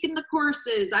 I've taken the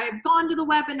courses, I've gone to the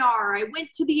webinar, I went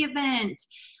to the event,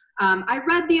 I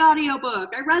read the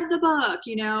audiobook, I read the book,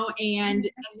 and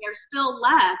they're still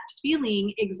left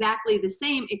feeling exactly the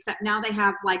same, except now they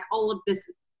have like all of this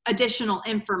additional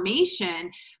information,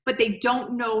 but they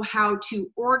don't know how to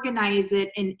organize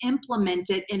it and implement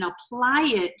it and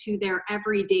apply it to their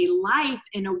everyday life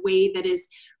in a way that is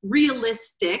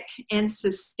realistic and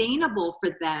sustainable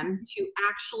for them to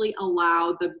actually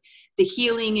allow the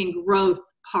healing and growth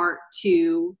part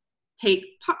to take,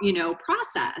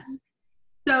 process.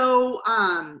 So,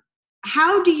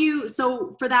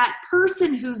 so for that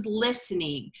person who's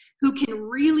listening, who can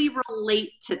really relate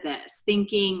to this,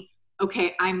 thinking,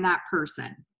 okay, I'm that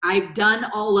person, I've done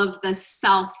all of the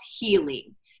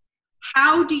self-healing,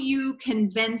 how do you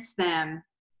convince them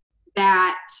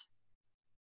that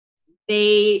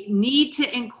they need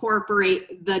to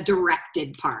incorporate the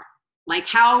directed part? Like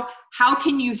how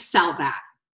can you sell that?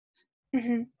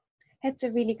 Mm-hmm. That's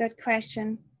a really good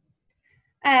question.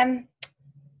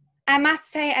 I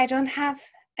must say I don't have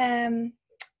an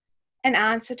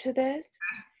answer to this.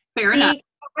 Fair enough.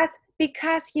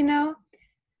 Because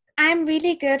I'm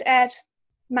really good at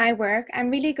my work. I'm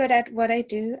really good at what I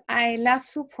do. I love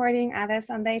supporting others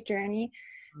on their journey.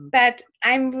 But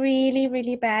I'm really,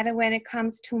 really bad when it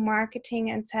comes to marketing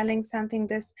and selling something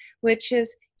which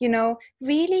is,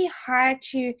 really hard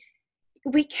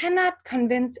we cannot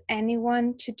convince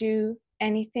anyone to do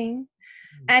anything.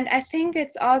 And I think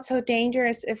it's also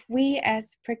dangerous if we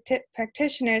as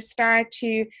practitioners start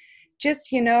to just,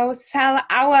 sell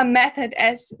our method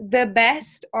as the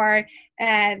best or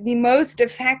the most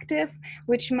effective,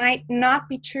 which might not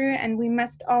be true. And we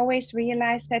must always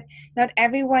realize that not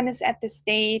everyone is at the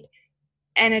state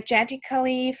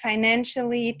energetically,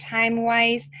 financially,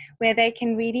 time-wise, where they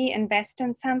can really invest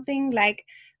in something like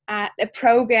a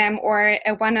program or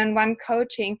a one-on-one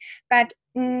coaching. But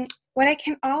what I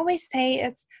can always say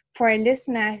is, for a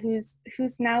listener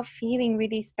who's now feeling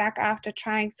really stuck after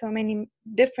trying so many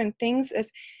different things,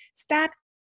 is start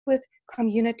with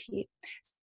community.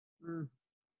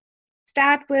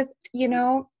 Start with,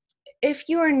 if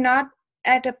you are not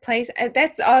at a place,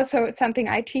 that's also something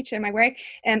I teach in my work,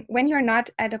 and when you're not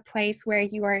at a place where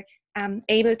you are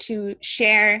able to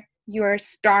share your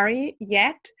story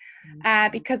yet,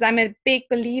 because I'm a big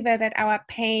believer that our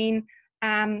pain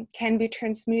can be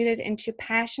transmuted into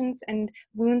passions and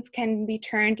wounds can be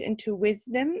turned into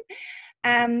wisdom.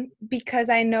 Because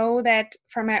I know that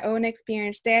from my own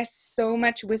experience, there's so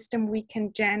much wisdom we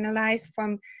can generalize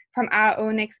from our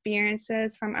own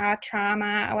experiences, from our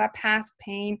trauma, our past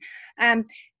pain.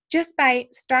 Just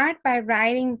start by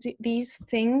writing these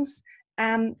things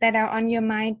that are on your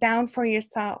mind down for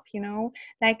yourself,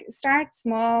 like start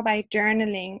small by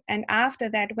journaling. And after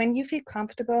that, when you feel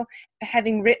comfortable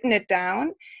having written it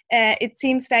down, it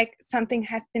seems like something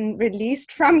has been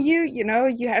released from you,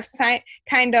 you have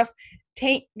kind of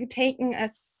taking a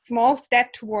small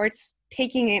step towards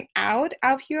taking it out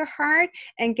of your heart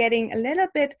and getting a little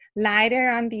bit lighter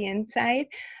on the inside.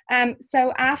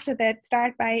 So after that,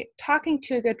 start by talking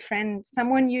to a good friend,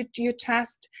 someone you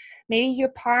trust, maybe your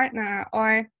partner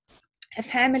or a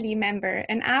family member.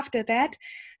 And after that,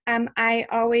 I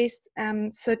always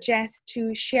suggest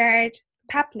to share it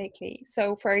publicly.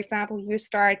 So for example, you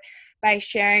start by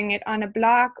sharing it on a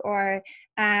blog or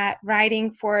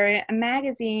writing for a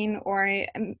magazine or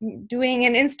doing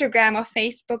an Instagram or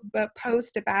Facebook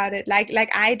post about it, like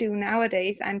I do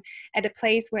nowadays. I'm at a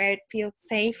place where it feels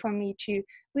safe for me to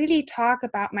really talk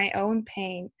about my own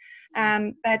pain.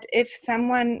 But if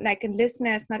someone like a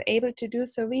listener is not able to do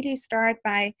so, really start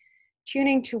by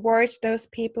tuning towards those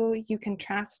people you can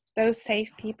trust, those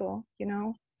safe people.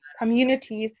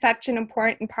 Community is such an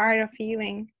important part of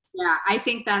healing. Yeah, I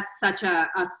think that's such a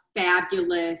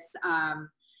fabulous,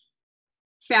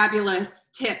 fabulous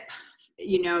tip,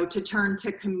 to turn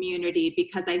to community,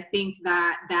 because I think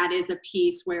that is a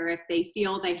piece where if they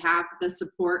feel they have the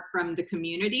support from the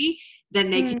community, then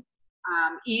they can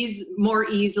more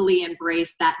easily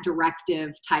embrace that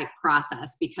directive type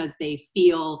process, because they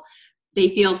feel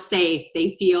safe,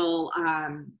 they feel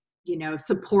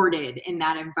supported in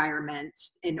that environment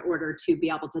in order to be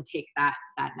able to take that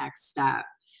next step.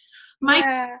 Mike,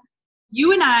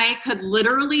 you and I could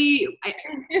literally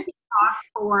talk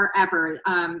forever.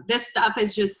 This stuff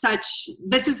is just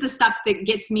this is the stuff that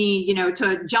gets me,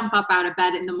 to jump up out of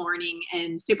bed in the morning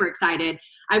and super excited.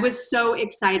 I was so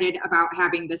excited about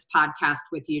having this podcast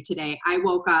with you today. I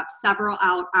woke up several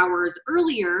hours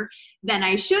earlier than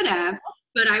I should have,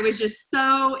 but I was just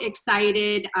so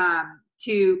excited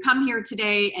to come here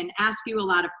today and ask you a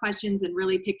lot of questions and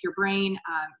really pick your brain.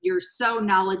 You're so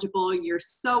knowledgeable. You're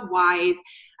so wise.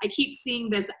 I keep seeing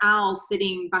this owl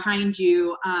sitting behind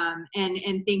you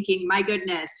and thinking, my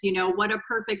goodness, what a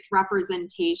perfect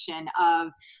representation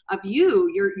of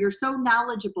you. You're so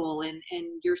knowledgeable and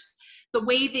you're the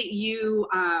way that you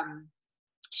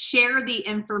share the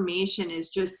information is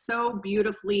just so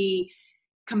beautifully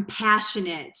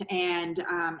compassionate and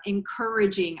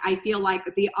encouraging. I feel like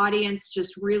the audience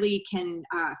just really can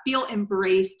feel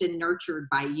embraced and nurtured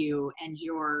by you and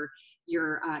your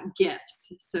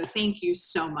gifts. So thank you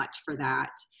so much for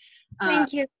that.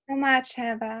 Thank you so much,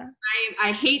 Heather.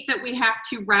 I hate that we have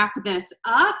to wrap this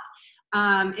up.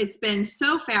 It's been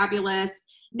so fabulous.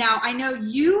 Now, I know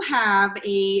you have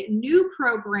a new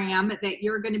program that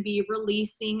you're going to be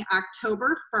releasing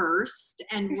October 1st,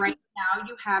 and right now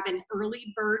you have an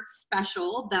early bird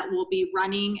special that will be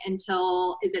running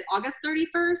until, is it August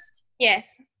 31st? Yes.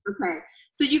 Okay.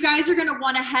 So you guys are going to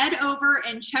want to head over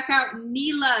and check out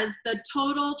Neela's The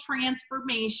Total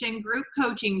Transformation Group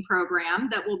Coaching Program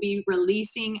that will be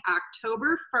releasing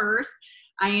October 1st.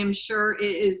 I am sure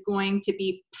it is going to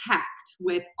be packed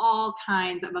with all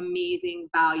kinds of amazing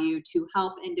value to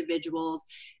help individuals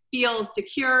feel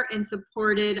secure and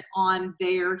supported on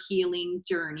their healing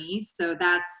journey. So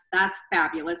that's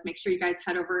fabulous. Make sure you guys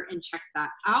head over and check that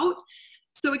out.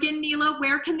 So again, Neela,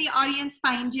 where can the audience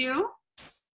find you?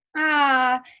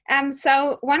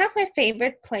 So one of my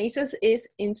favorite places is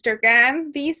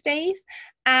Instagram these days,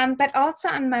 but also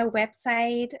on my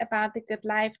website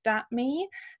aboutthegoodlife.me.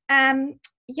 I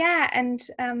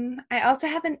also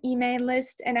have an email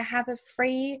list, and I have a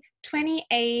free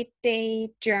 28-day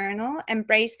journal,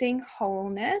 Embracing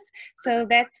Wholeness. So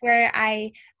that's where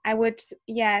I would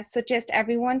suggest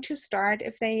everyone to start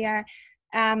if they are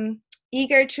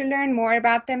eager to learn more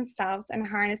about themselves and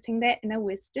harnessing their inner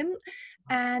wisdom.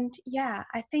 And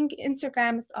I think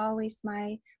Instagram is always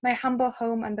my humble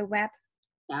home on the web.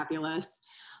 Fabulous.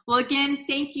 Well, again,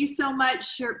 thank you so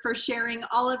much for sharing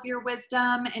all of your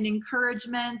wisdom and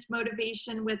encouragement,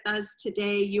 motivation with us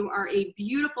today. You are a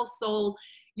beautiful soul.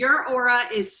 Your aura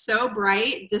is so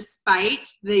bright, despite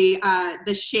the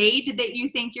shade that you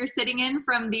think you're sitting in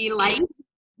from the light.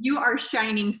 You are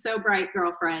shining so bright,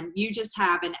 girlfriend. You just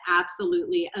have an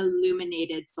absolutely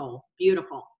illuminated soul.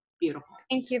 Beautiful, beautiful.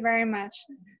 Thank you very much.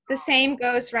 The same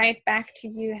goes right back to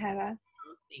you, Heather.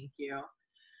 Oh, thank you.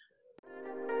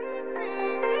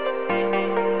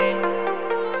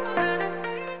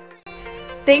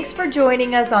 Thanks for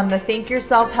joining us on the Think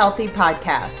Yourself Healthy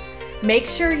podcast. Make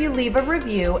sure you leave a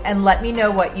review and let me know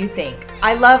what you think.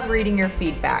 I love reading your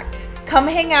feedback. Come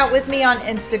hang out with me on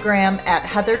Instagram at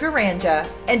Heather Duranja,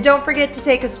 and don't forget to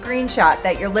take a screenshot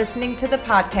that you're listening to the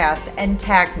podcast and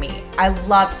tag me. I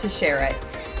love to share it.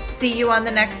 See you on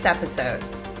the next episode.